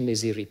negotiation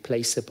is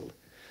irreplaceable.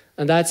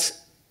 And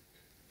that's,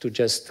 to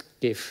just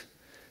give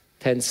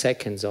 10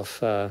 seconds of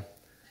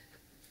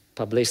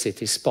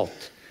publicity spot.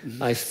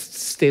 Mm-hmm. I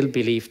still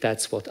believe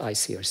that's what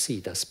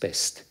ICRC does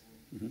best.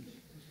 Mm-hmm.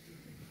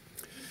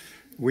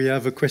 We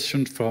have a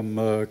question from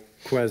a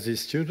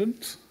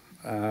quasi-student,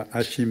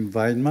 Achim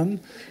Weinmann,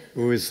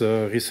 who is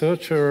a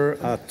researcher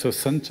at a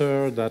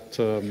center that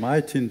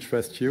might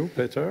interest you,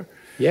 Peter.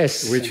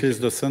 Yes. Which is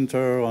the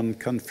Center on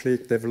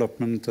Conflict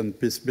Development and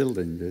Peace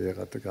Building here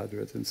at the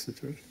Graduate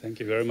Institute. Thank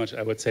you very much.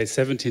 I would say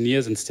 17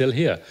 years and still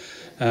here.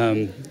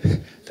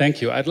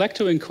 Thank you. I'd like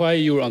to inquire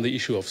you on the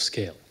issue of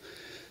scale.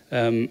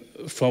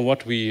 From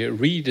what we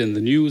read in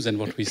the news and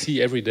what we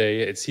see every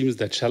day, it seems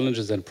that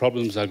challenges and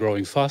problems are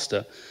growing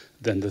faster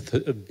than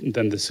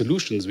the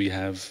solutions we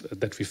have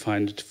that we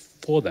find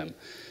for them.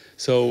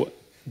 So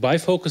by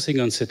focusing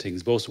on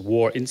cities, both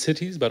war in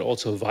cities, but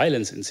also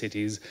violence in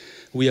cities,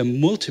 we are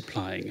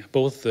multiplying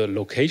both the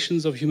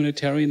locations of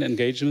humanitarian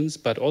engagements,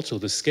 but also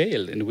the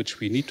scale in which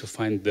we need to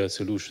find the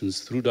solutions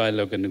through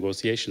dialogue and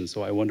negotiation.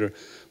 So I wonder,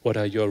 what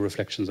are your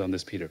reflections on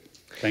this, Peter?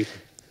 Thank you.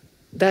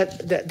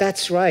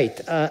 That's right.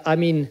 I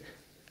mean,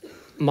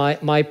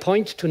 my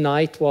point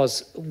tonight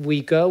was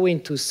we go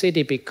into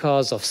city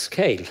because of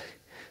scale.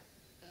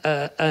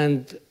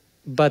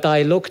 But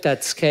I looked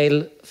at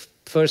scale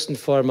first and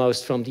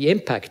foremost from the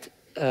impact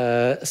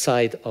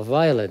side of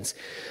violence.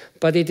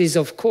 But it is,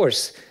 of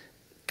course,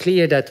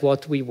 clear that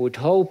what we would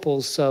hope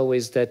also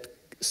is that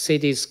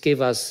cities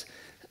give us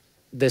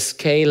the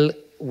scale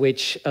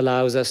which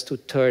allows us to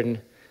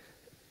turn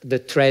the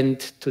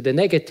trend to the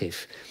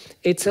negative.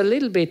 It's a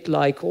little bit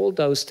like all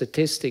those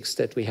statistics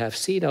that we have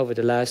seen over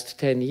the last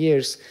 10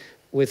 years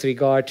with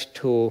regard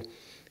to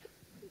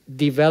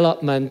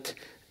development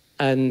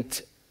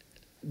and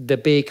the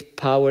big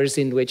powers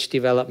in which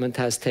development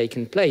has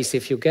taken place.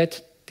 If you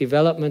get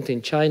development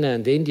in China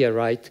and India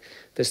right,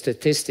 the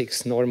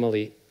statistics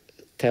normally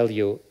tell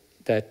you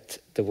that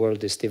the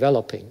world is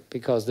developing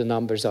because the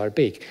numbers are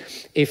big.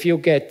 If you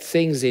get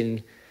things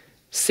in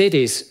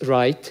cities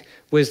right,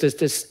 with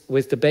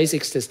the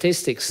basic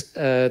statistics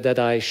that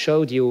I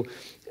showed you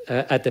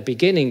at the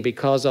beginning,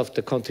 because of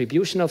the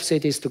contribution of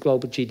cities to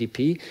global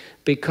GDP,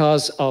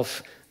 because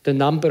of the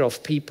number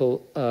of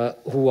people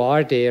who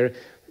are there,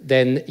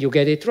 then you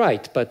get it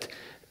right. But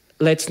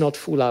let's not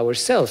fool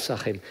ourselves,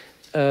 Achim.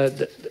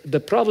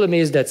 the problem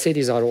is that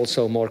cities are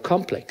also more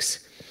complex.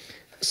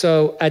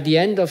 So at the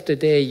end of the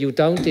day, you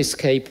don't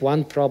escape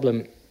one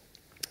problem,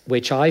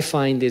 which I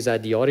find is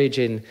at the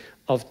origin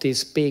of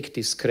this big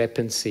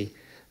discrepancy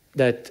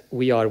that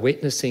we are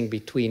witnessing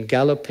between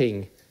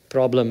galloping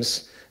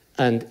problems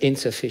and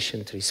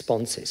insufficient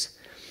responses.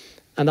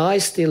 And I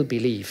still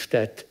believe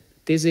that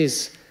this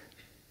is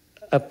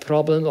a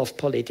problem of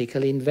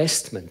political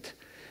investment.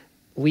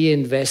 We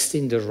invest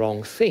in the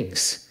wrong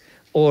things,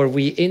 or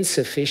we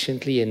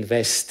insufficiently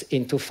invest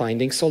into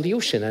finding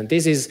solution. And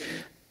this is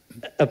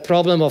a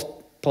problem of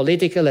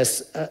political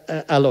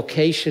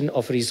allocation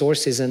of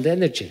resources and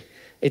energy.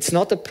 It's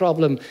not a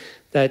problem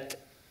that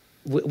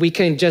we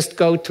can just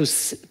go to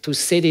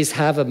cities,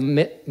 have a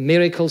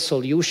miracle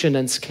solution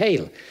and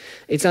scale.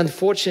 It's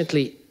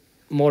unfortunately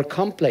more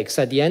complex.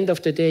 At the end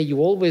of the day, you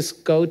always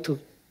go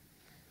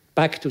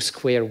back to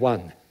square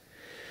one.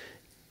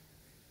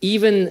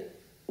 Even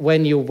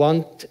when you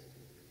want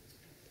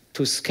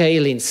to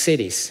scale in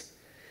cities,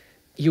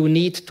 you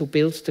need to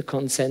build the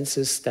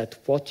consensus that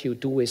what you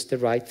do is the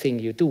right thing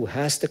you do,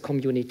 has the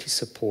community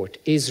support,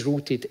 is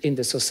rooted in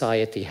the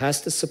society,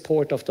 has the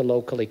support of the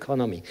local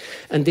economy.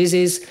 And this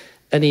is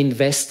an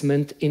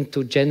investment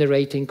into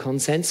generating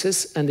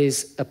consensus, and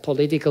is a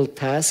political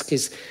task,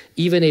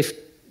 even if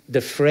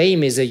the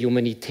frame is a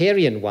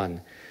humanitarian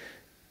one,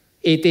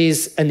 it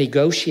is a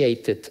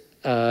negotiated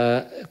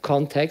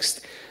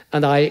context.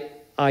 And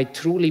I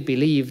truly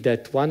believe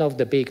that one of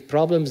the big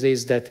problems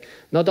is that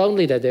not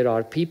only that there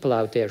are people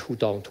out there who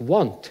don't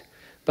want,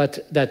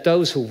 but that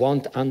those who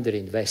want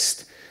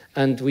underinvest.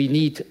 And we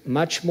need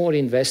much more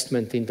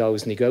investment in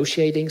those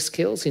negotiating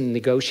skills, in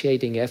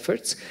negotiating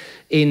efforts,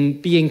 in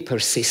being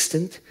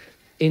persistent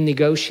in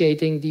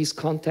negotiating these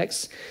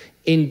contexts,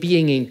 in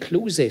being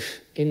inclusive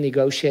in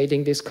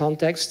negotiating this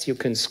context. You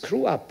can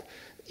screw up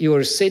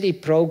your city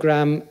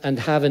program and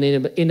have an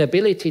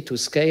inability to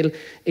scale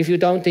if you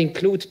don't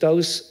include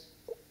those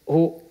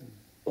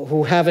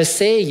who have a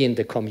say in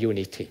the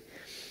community.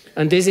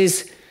 And this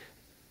is,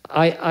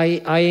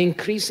 I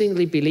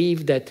increasingly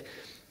believe that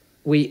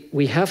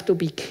we have to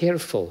be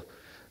careful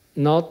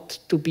not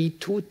to be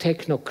too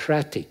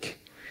technocratic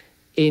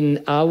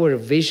in our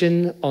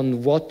vision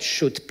on what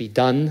should be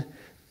done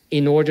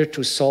in order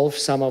to solve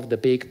some of the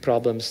big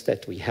problems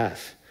that we have.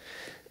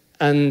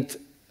 And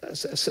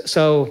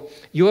so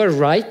you are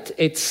right,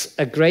 it's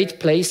a great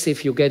place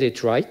if you get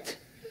it right,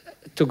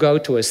 to go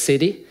to a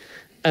city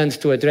and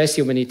to address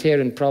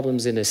humanitarian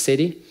problems in a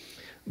city,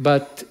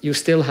 but you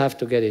still have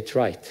to get it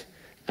right.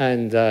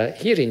 And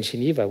here in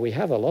Geneva, we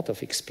have a lot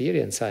of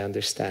experience, I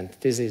understand.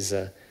 This is,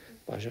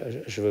 je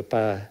ne veux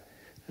pas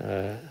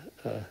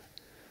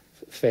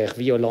faire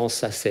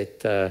violence à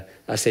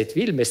cette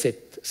ville, mais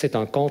c'est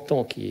un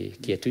canton qui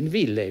est une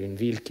ville, et une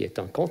ville qui est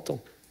un canton.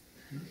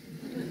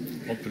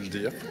 On peut le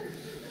dire.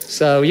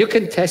 So you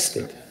can test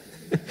it.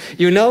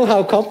 You know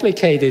how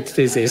complicated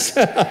this is.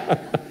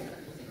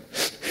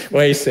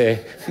 Oui,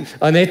 c'est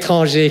un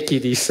étranger qui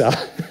dit ça.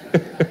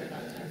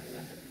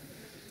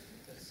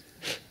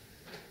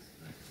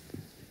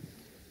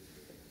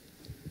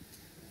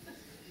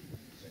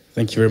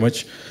 Thank you very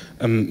much.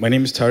 My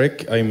name is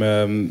Tarek. I'm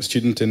a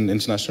student in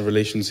international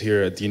relations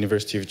here at the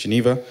University of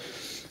Geneva.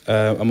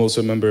 I'm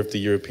also a member of the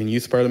European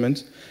Youth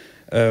Parliament.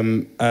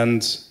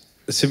 And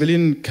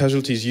civilian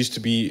casualties used to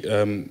be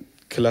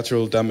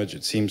collateral damage,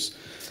 it seems.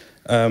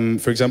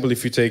 For example,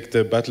 if you take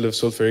the Battle of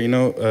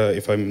Solferino,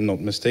 if I'm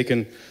not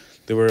mistaken,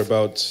 there were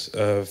about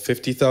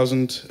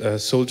 50,000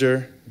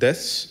 soldier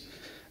deaths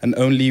and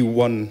only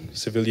one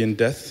civilian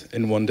death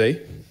in one day,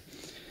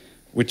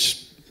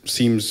 which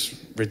seems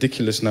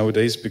ridiculous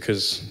nowadays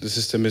because the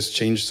system has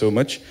changed so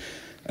much.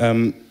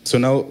 So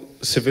now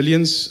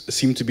civilians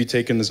seem to be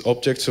taken as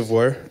objects of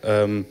war,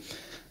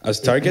 as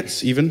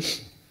targets even.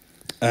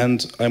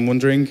 And I'm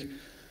wondering,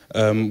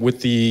 with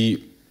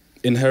the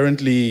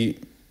inherently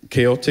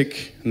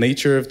chaotic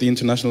nature of the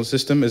international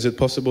system, is it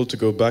possible to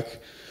go back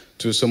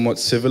to a somewhat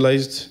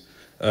civilized,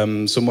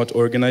 somewhat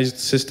organized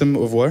system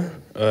of war,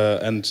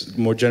 and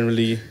more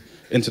generally,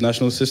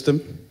 international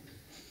system?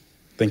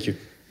 Thank you.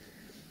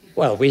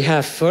 Well, we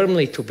have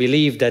firmly to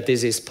believe that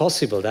this is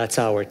possible. That's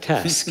our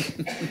task.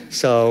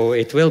 So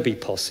it will be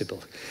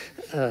possible.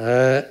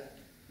 But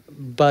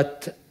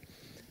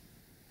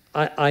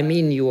I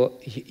mean,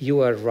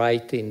 you are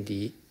right in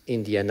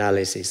the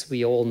analysis.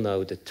 We all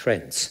know the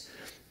trends.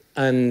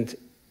 And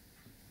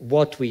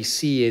what we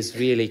see is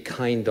really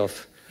kind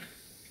of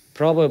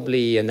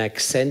probably an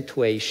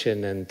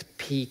accentuation and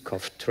peak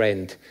of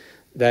trend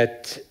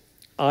that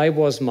I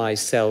was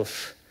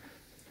myself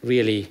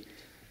really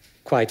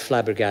quite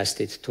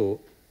flabbergasted to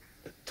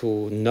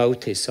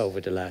notice over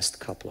the last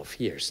couple of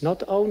years.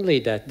 Not only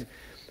that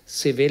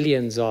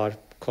civilians are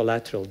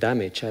collateral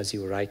damage, as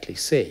you rightly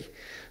say,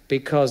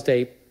 because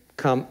they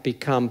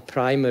become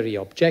primary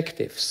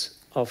objectives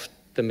of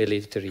the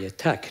military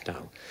attack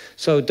now.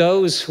 So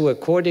those who,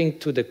 according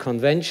to the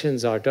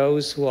conventions, are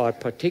those who are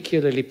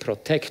particularly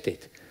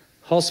protected,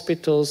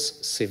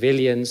 hospitals,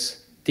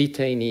 civilians,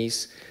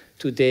 detainees,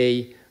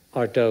 today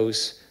are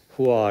those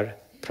who are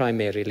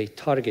primarily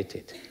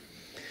targeted.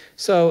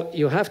 So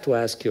you have to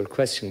ask your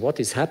question, what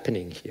is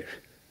happening here?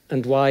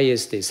 And why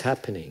is this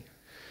happening?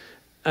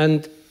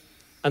 And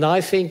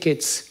I think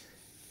it's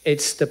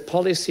the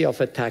policy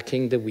of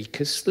attacking the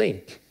weakest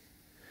link,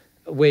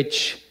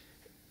 which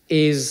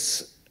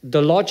is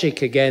the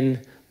logic,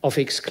 again, of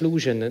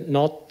exclusion,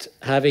 not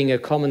having a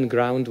common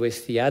ground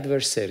with the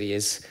adversary,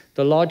 is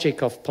the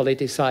logic of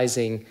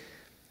politicizing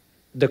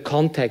the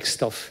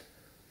context of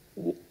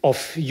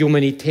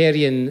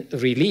humanitarian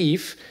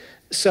relief,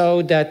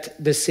 so that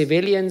the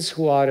civilians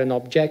who are an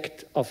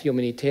object of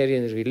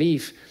humanitarian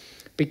relief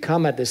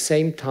become at the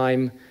same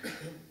time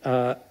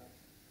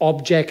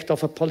object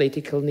of a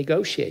political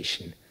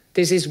negotiation.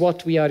 This is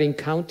what we are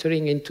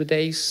encountering in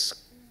today's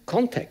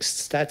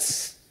contexts.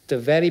 That's the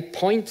very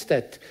point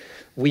that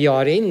we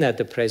are in at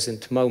the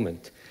present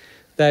moment.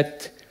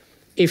 That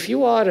if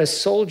you are a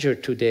soldier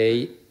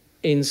today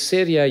in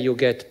Syria, you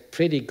get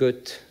pretty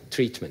good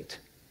treatment.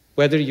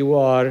 Whether you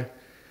are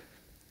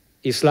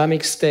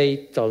Islamic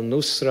State,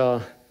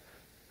 al-Nusra,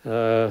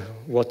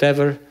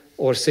 whatever,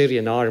 or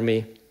Syrian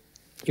army,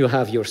 you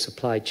have your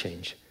supply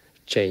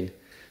chain.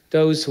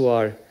 Those who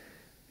are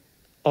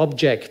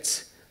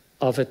objects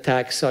of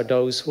attacks are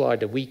those who are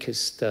the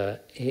weakest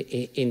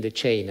in the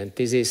chain. And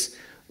this is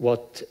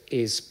what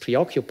is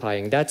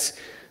preoccupying. That's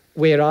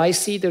where I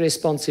see the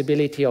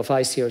responsibility of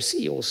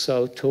ICRC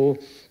also to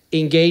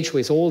engage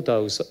with all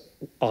those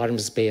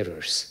arms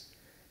bearers,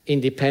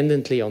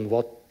 independently on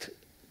what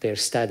their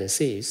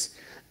status is,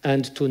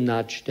 and to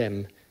nudge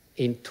them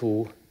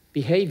into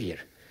behavior.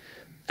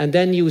 And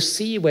then you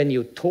see when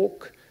you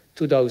talk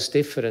to those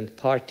different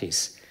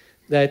parties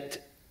that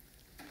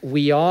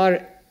we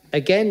are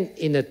again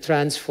in a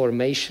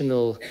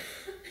transformational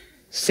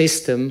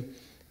system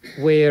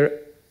where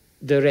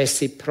the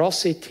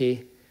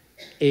reciprocity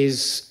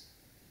is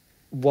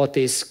what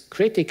is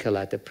critical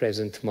at the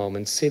present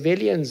moment.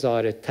 Civilians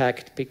are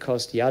attacked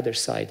because the other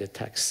side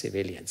attacks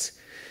civilians.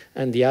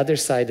 And the other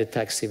side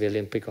attacks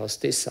civilians because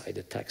this side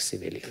attacks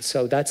civilians.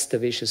 So that's the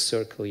vicious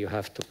circle you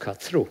have to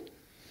cut through.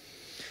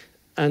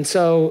 And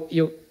so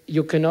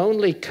you can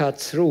only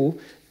cut through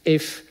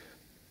if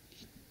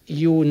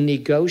you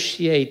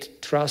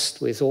negotiate trust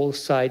with all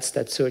sides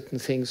that certain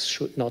things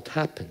should not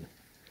happen.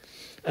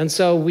 And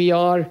so we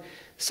are,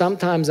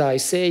 sometimes I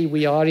say,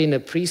 we are in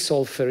a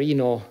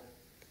pre-Solferino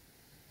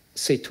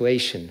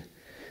situation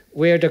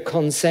where the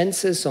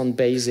consensus on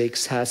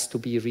basics has to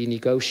be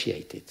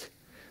renegotiated.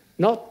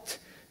 Not,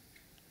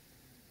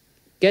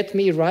 get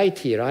me right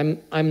here,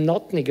 I'm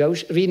not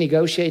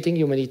renegotiating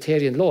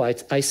humanitarian law.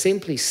 I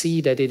simply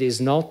see that it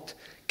is not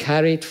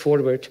carried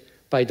forward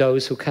by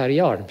those who carry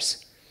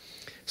arms.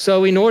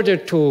 So in order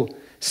to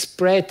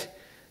spread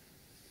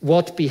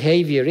what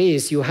behavior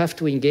is, you have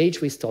to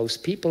engage with those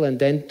people and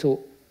then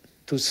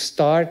to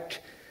start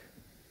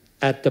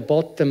at the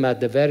bottom, at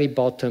the very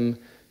bottom,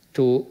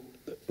 to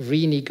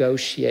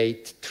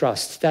renegotiate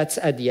trust. That's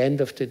at the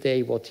end of the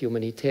day what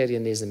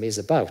humanitarianism is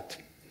about.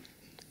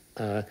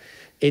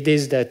 It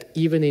is that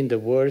even in the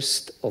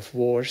worst of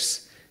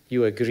wars,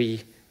 you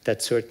agree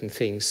that certain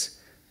things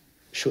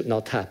should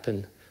not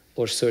happen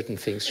or certain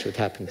things should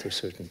happen to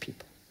certain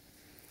people.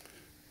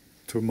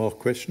 2 more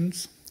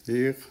questions,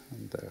 here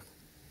and there.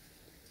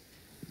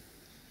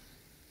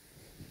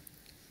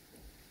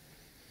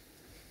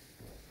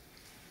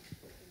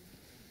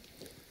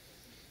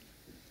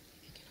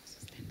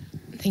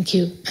 Thank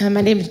you.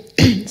 My name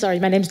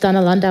is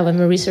Dana Landau. I'm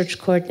a research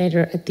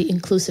coordinator at the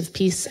Inclusive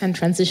Peace and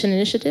Transition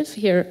Initiative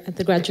here at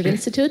the Graduate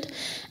Institute.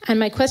 And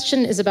my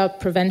question is about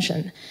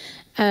prevention.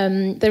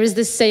 There is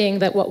this saying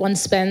that what one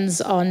spends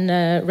on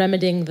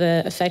remedying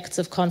the effects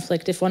of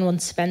conflict, if one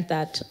spent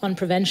that on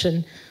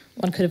prevention,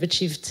 one could have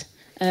achieved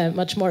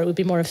much more. It would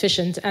be more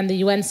efficient. And the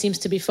UN seems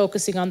to be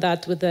focusing on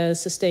that with the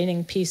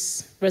Sustaining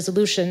Peace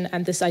Resolution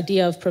and this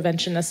idea of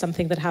prevention as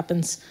something that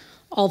happens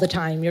all the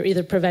time. You're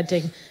either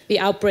preventing the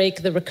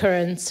outbreak, the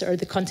recurrence, or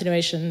the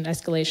continuation,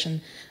 escalation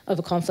of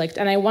a conflict.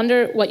 And I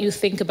wonder what you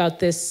think about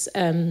this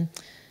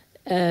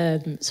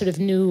sort of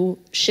new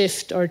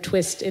shift or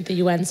twist in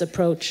the UN's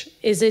approach.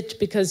 Is it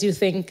because do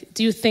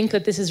you think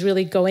that this is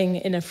really going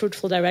in a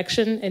fruitful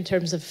direction in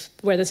terms of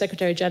where the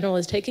Secretary General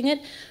is taking it?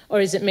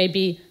 Or is it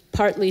maybe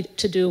partly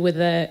to do with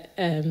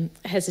the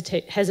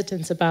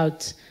hesitance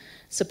about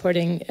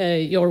supporting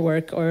your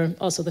work or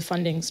also the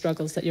funding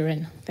struggles that you're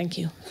in? Thank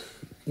you.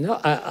 No,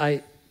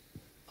 I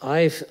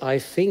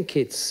think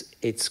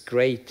it's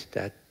great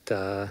that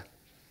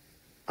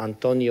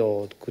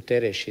Antonio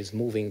Guterres is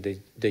moving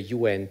the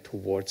UN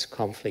towards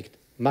conflict,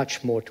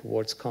 much more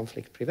towards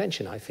conflict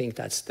prevention. I think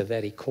that's the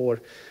very core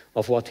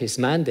of what his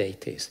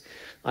mandate is.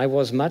 I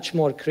was much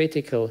more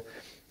critical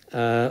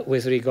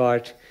with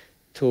regard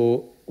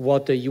to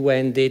what the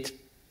UN did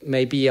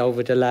maybe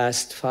over the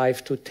last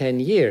 5 to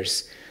 10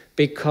 years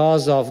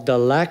because of the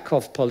lack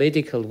of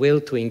political will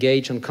to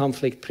engage on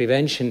conflict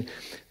prevention,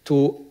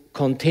 to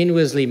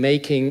continuously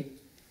making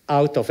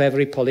out of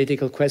every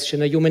political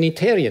question a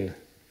humanitarian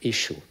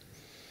issue.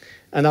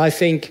 And I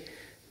think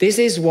this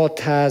is what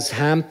has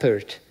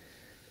hampered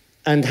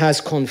and has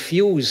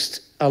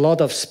confused a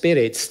lot of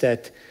spirits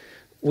that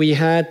we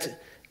had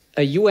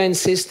a UN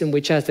system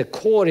which at the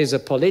core is a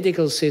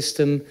political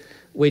system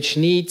which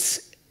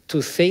needs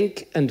to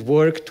think and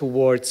work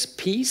towards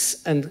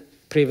peace and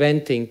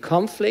preventing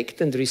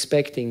conflict and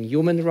respecting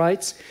human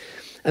rights.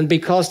 And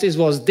because this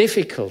was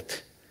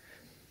difficult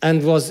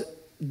and was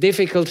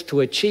difficult to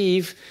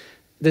achieve,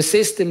 the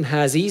system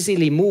has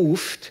easily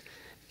moved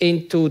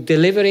into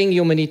delivering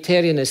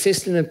humanitarian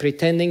assistance and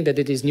pretending that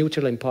it is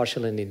neutral,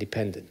 impartial, and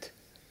independent,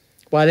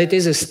 while it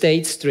is a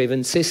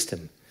states-driven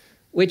system,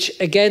 which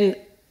again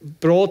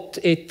brought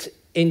it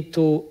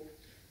into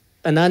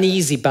an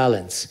uneasy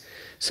balance.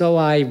 So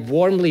I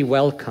warmly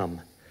welcome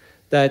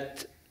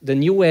that the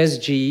new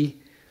SG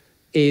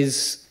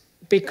is,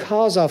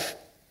 because of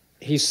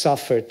he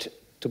suffered,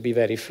 to be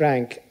very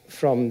frank,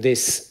 from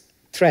this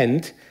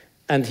trend,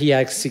 and he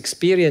has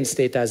experienced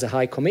it as a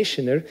High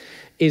Commissioner,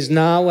 is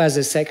now as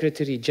a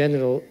Secretary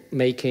General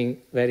making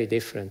very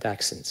different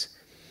accents.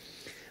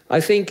 I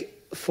think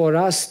for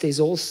us this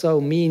also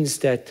means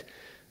that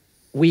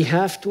we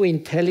have to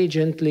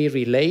intelligently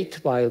relate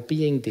while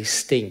being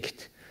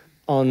distinct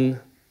on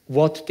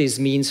what this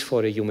means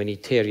for a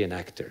humanitarian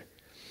actor.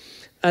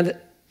 And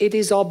it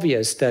is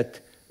obvious that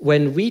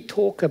when we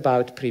talk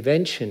about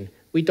prevention,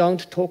 we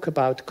don't talk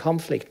about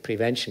conflict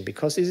prevention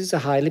because this is a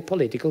highly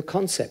political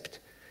concept.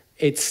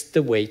 It's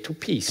the way to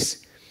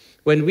peace.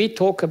 When we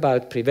talk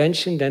about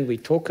prevention, then we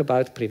talk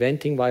about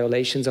preventing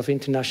violations of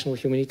international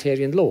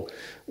humanitarian law,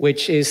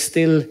 which is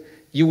still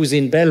jus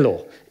in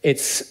bello.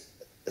 It's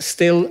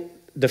still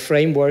the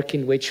framework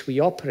in which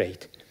we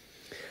operate.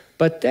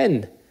 But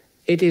then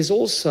it is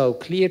also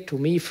clear to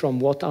me from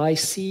what I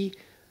see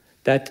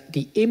that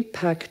the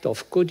impact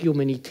of good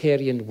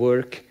humanitarian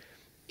work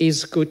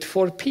is good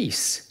for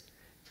peace.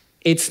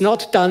 It's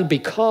not done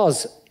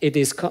because it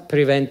is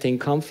preventing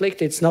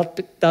conflict. It's not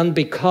done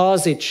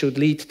because it should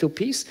lead to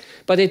peace,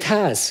 but it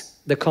has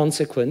the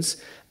consequence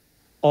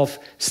of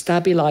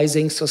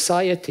stabilizing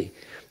society.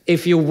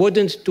 If you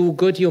wouldn't do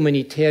good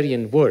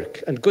humanitarian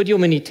work, and good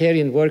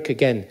humanitarian work,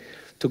 again,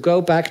 to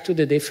go back to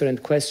the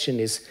different question,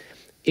 is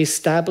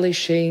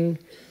establishing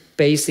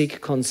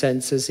basic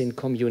consensus in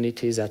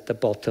communities at the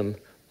bottom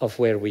of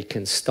where we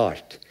can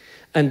start.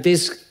 And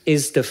this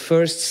is the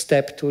first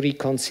step to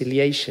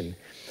reconciliation.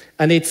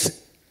 And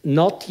it's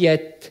not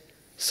yet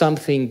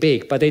something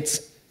big, but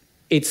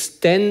it's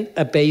then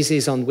a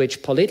basis on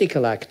which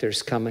political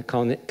actors can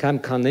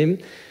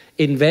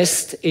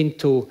invest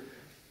into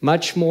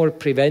much more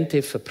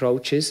preventive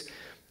approaches.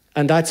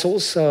 And that's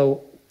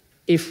also,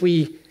 if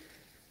we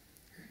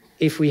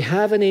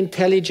have an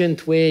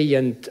intelligent way,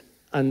 and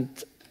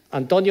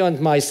Antonio and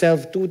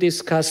myself do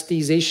discuss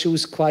these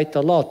issues quite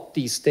a lot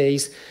these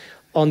days,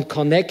 on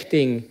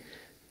connecting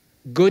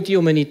good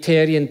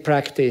humanitarian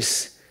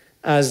practice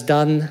as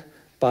done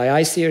by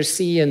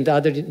ICRC and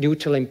other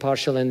neutral,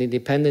 impartial, and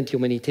independent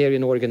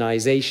humanitarian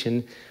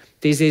organizations,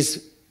 this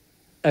is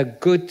a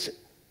good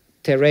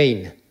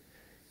terrain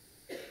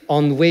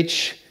on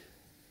which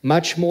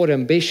much more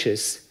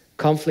ambitious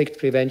conflict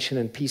prevention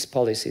and peace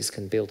policies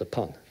can build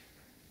upon.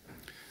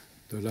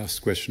 The last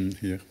question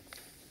here.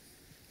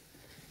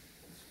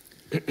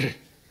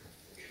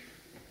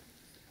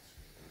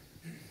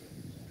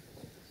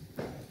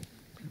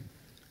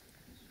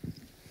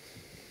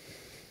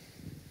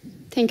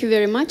 Thank you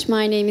very much.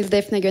 My name is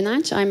Defne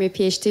Gönenç. I'm a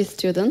PhD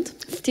student.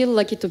 Still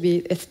lucky to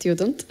be a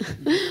student.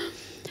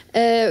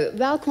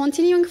 Well,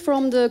 continuing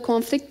from the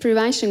conflict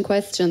prevention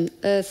question,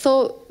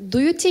 so do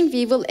you think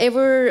we will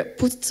ever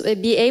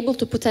be able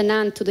to put an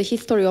end to the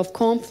history of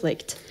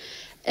conflict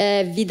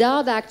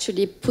without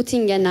actually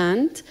putting an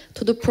end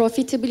to the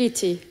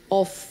profitability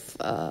of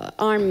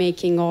arm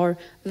making or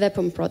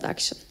weapon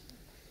production?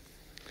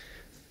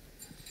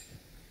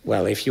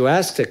 Well, if you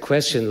ask a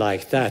question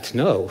like that,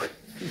 no.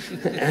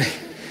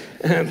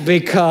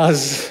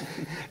 Because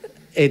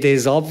it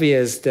is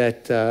obvious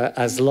that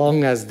as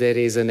long as there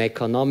is an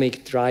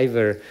economic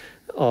driver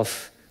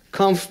of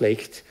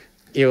conflict,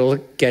 you'll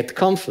get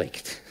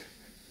conflict.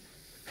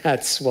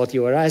 That's what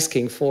you are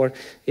asking for.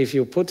 If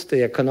you put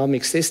the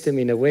economic system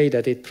in a way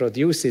that it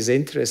produces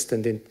interest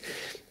and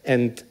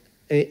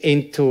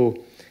into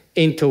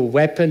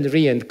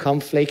weaponry and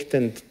conflict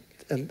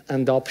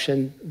and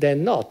option,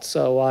 then not.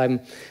 So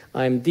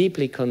I'm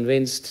deeply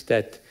convinced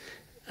that.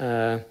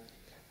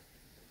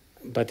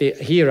 But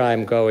here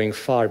I'm going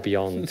far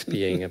beyond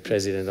being a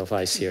president of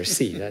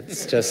ICRC.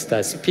 That's just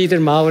as Peter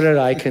Maurer,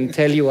 I can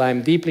tell you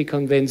I'm deeply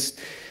convinced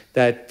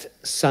that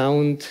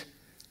sound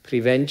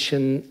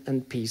prevention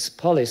and peace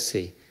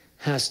policy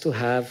has to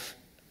have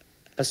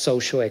a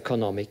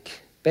socio-economic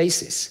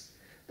basis.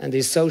 And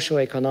this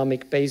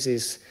socio-economic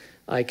basis,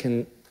 I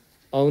can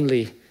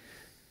only,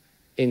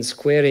 in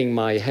squaring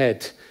my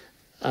head,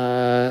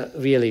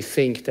 really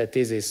think that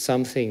this is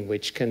something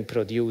which can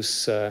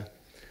produce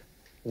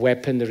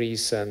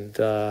weaponries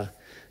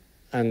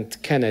and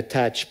can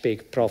attach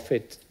big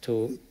profit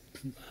to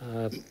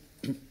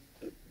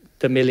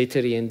the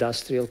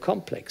military-industrial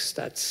complex.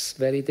 That's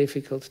very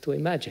difficult to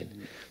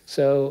imagine.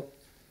 So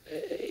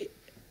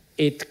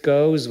it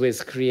goes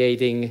with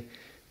creating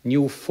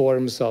new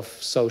forms of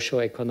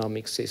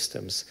socio-economic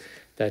systems,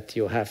 that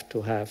you have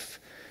to have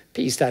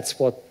peace. That's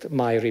what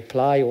my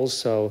reply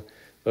also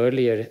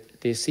earlier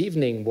this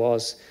evening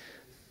was.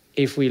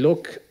 If we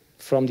look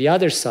from the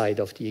other side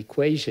of the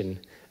equation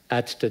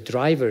at the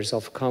drivers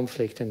of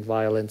conflict and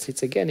violence,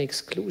 it's again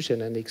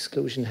exclusion, and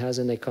exclusion has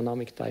an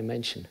economic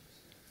dimension.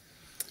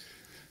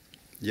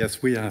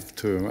 Yes, we have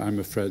to. I'm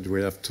afraid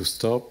we have to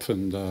stop,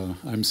 and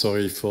I'm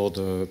sorry for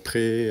the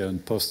pre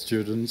and post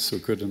students who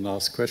couldn't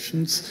ask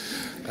questions.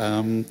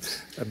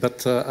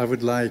 But I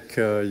would like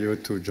you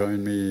to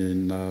join me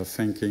in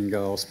thanking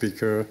our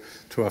speaker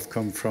to have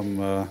come from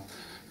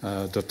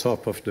the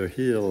top of the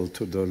hill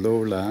to the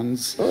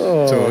lowlands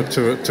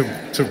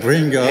to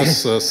bring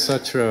us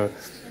such a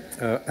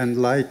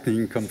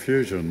enlightening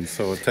confusion.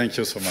 So thank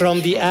you so much.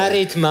 From the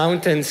arid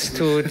mountains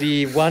to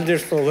the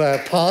wonderful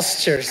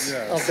pastures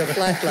of the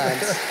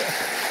flatlands.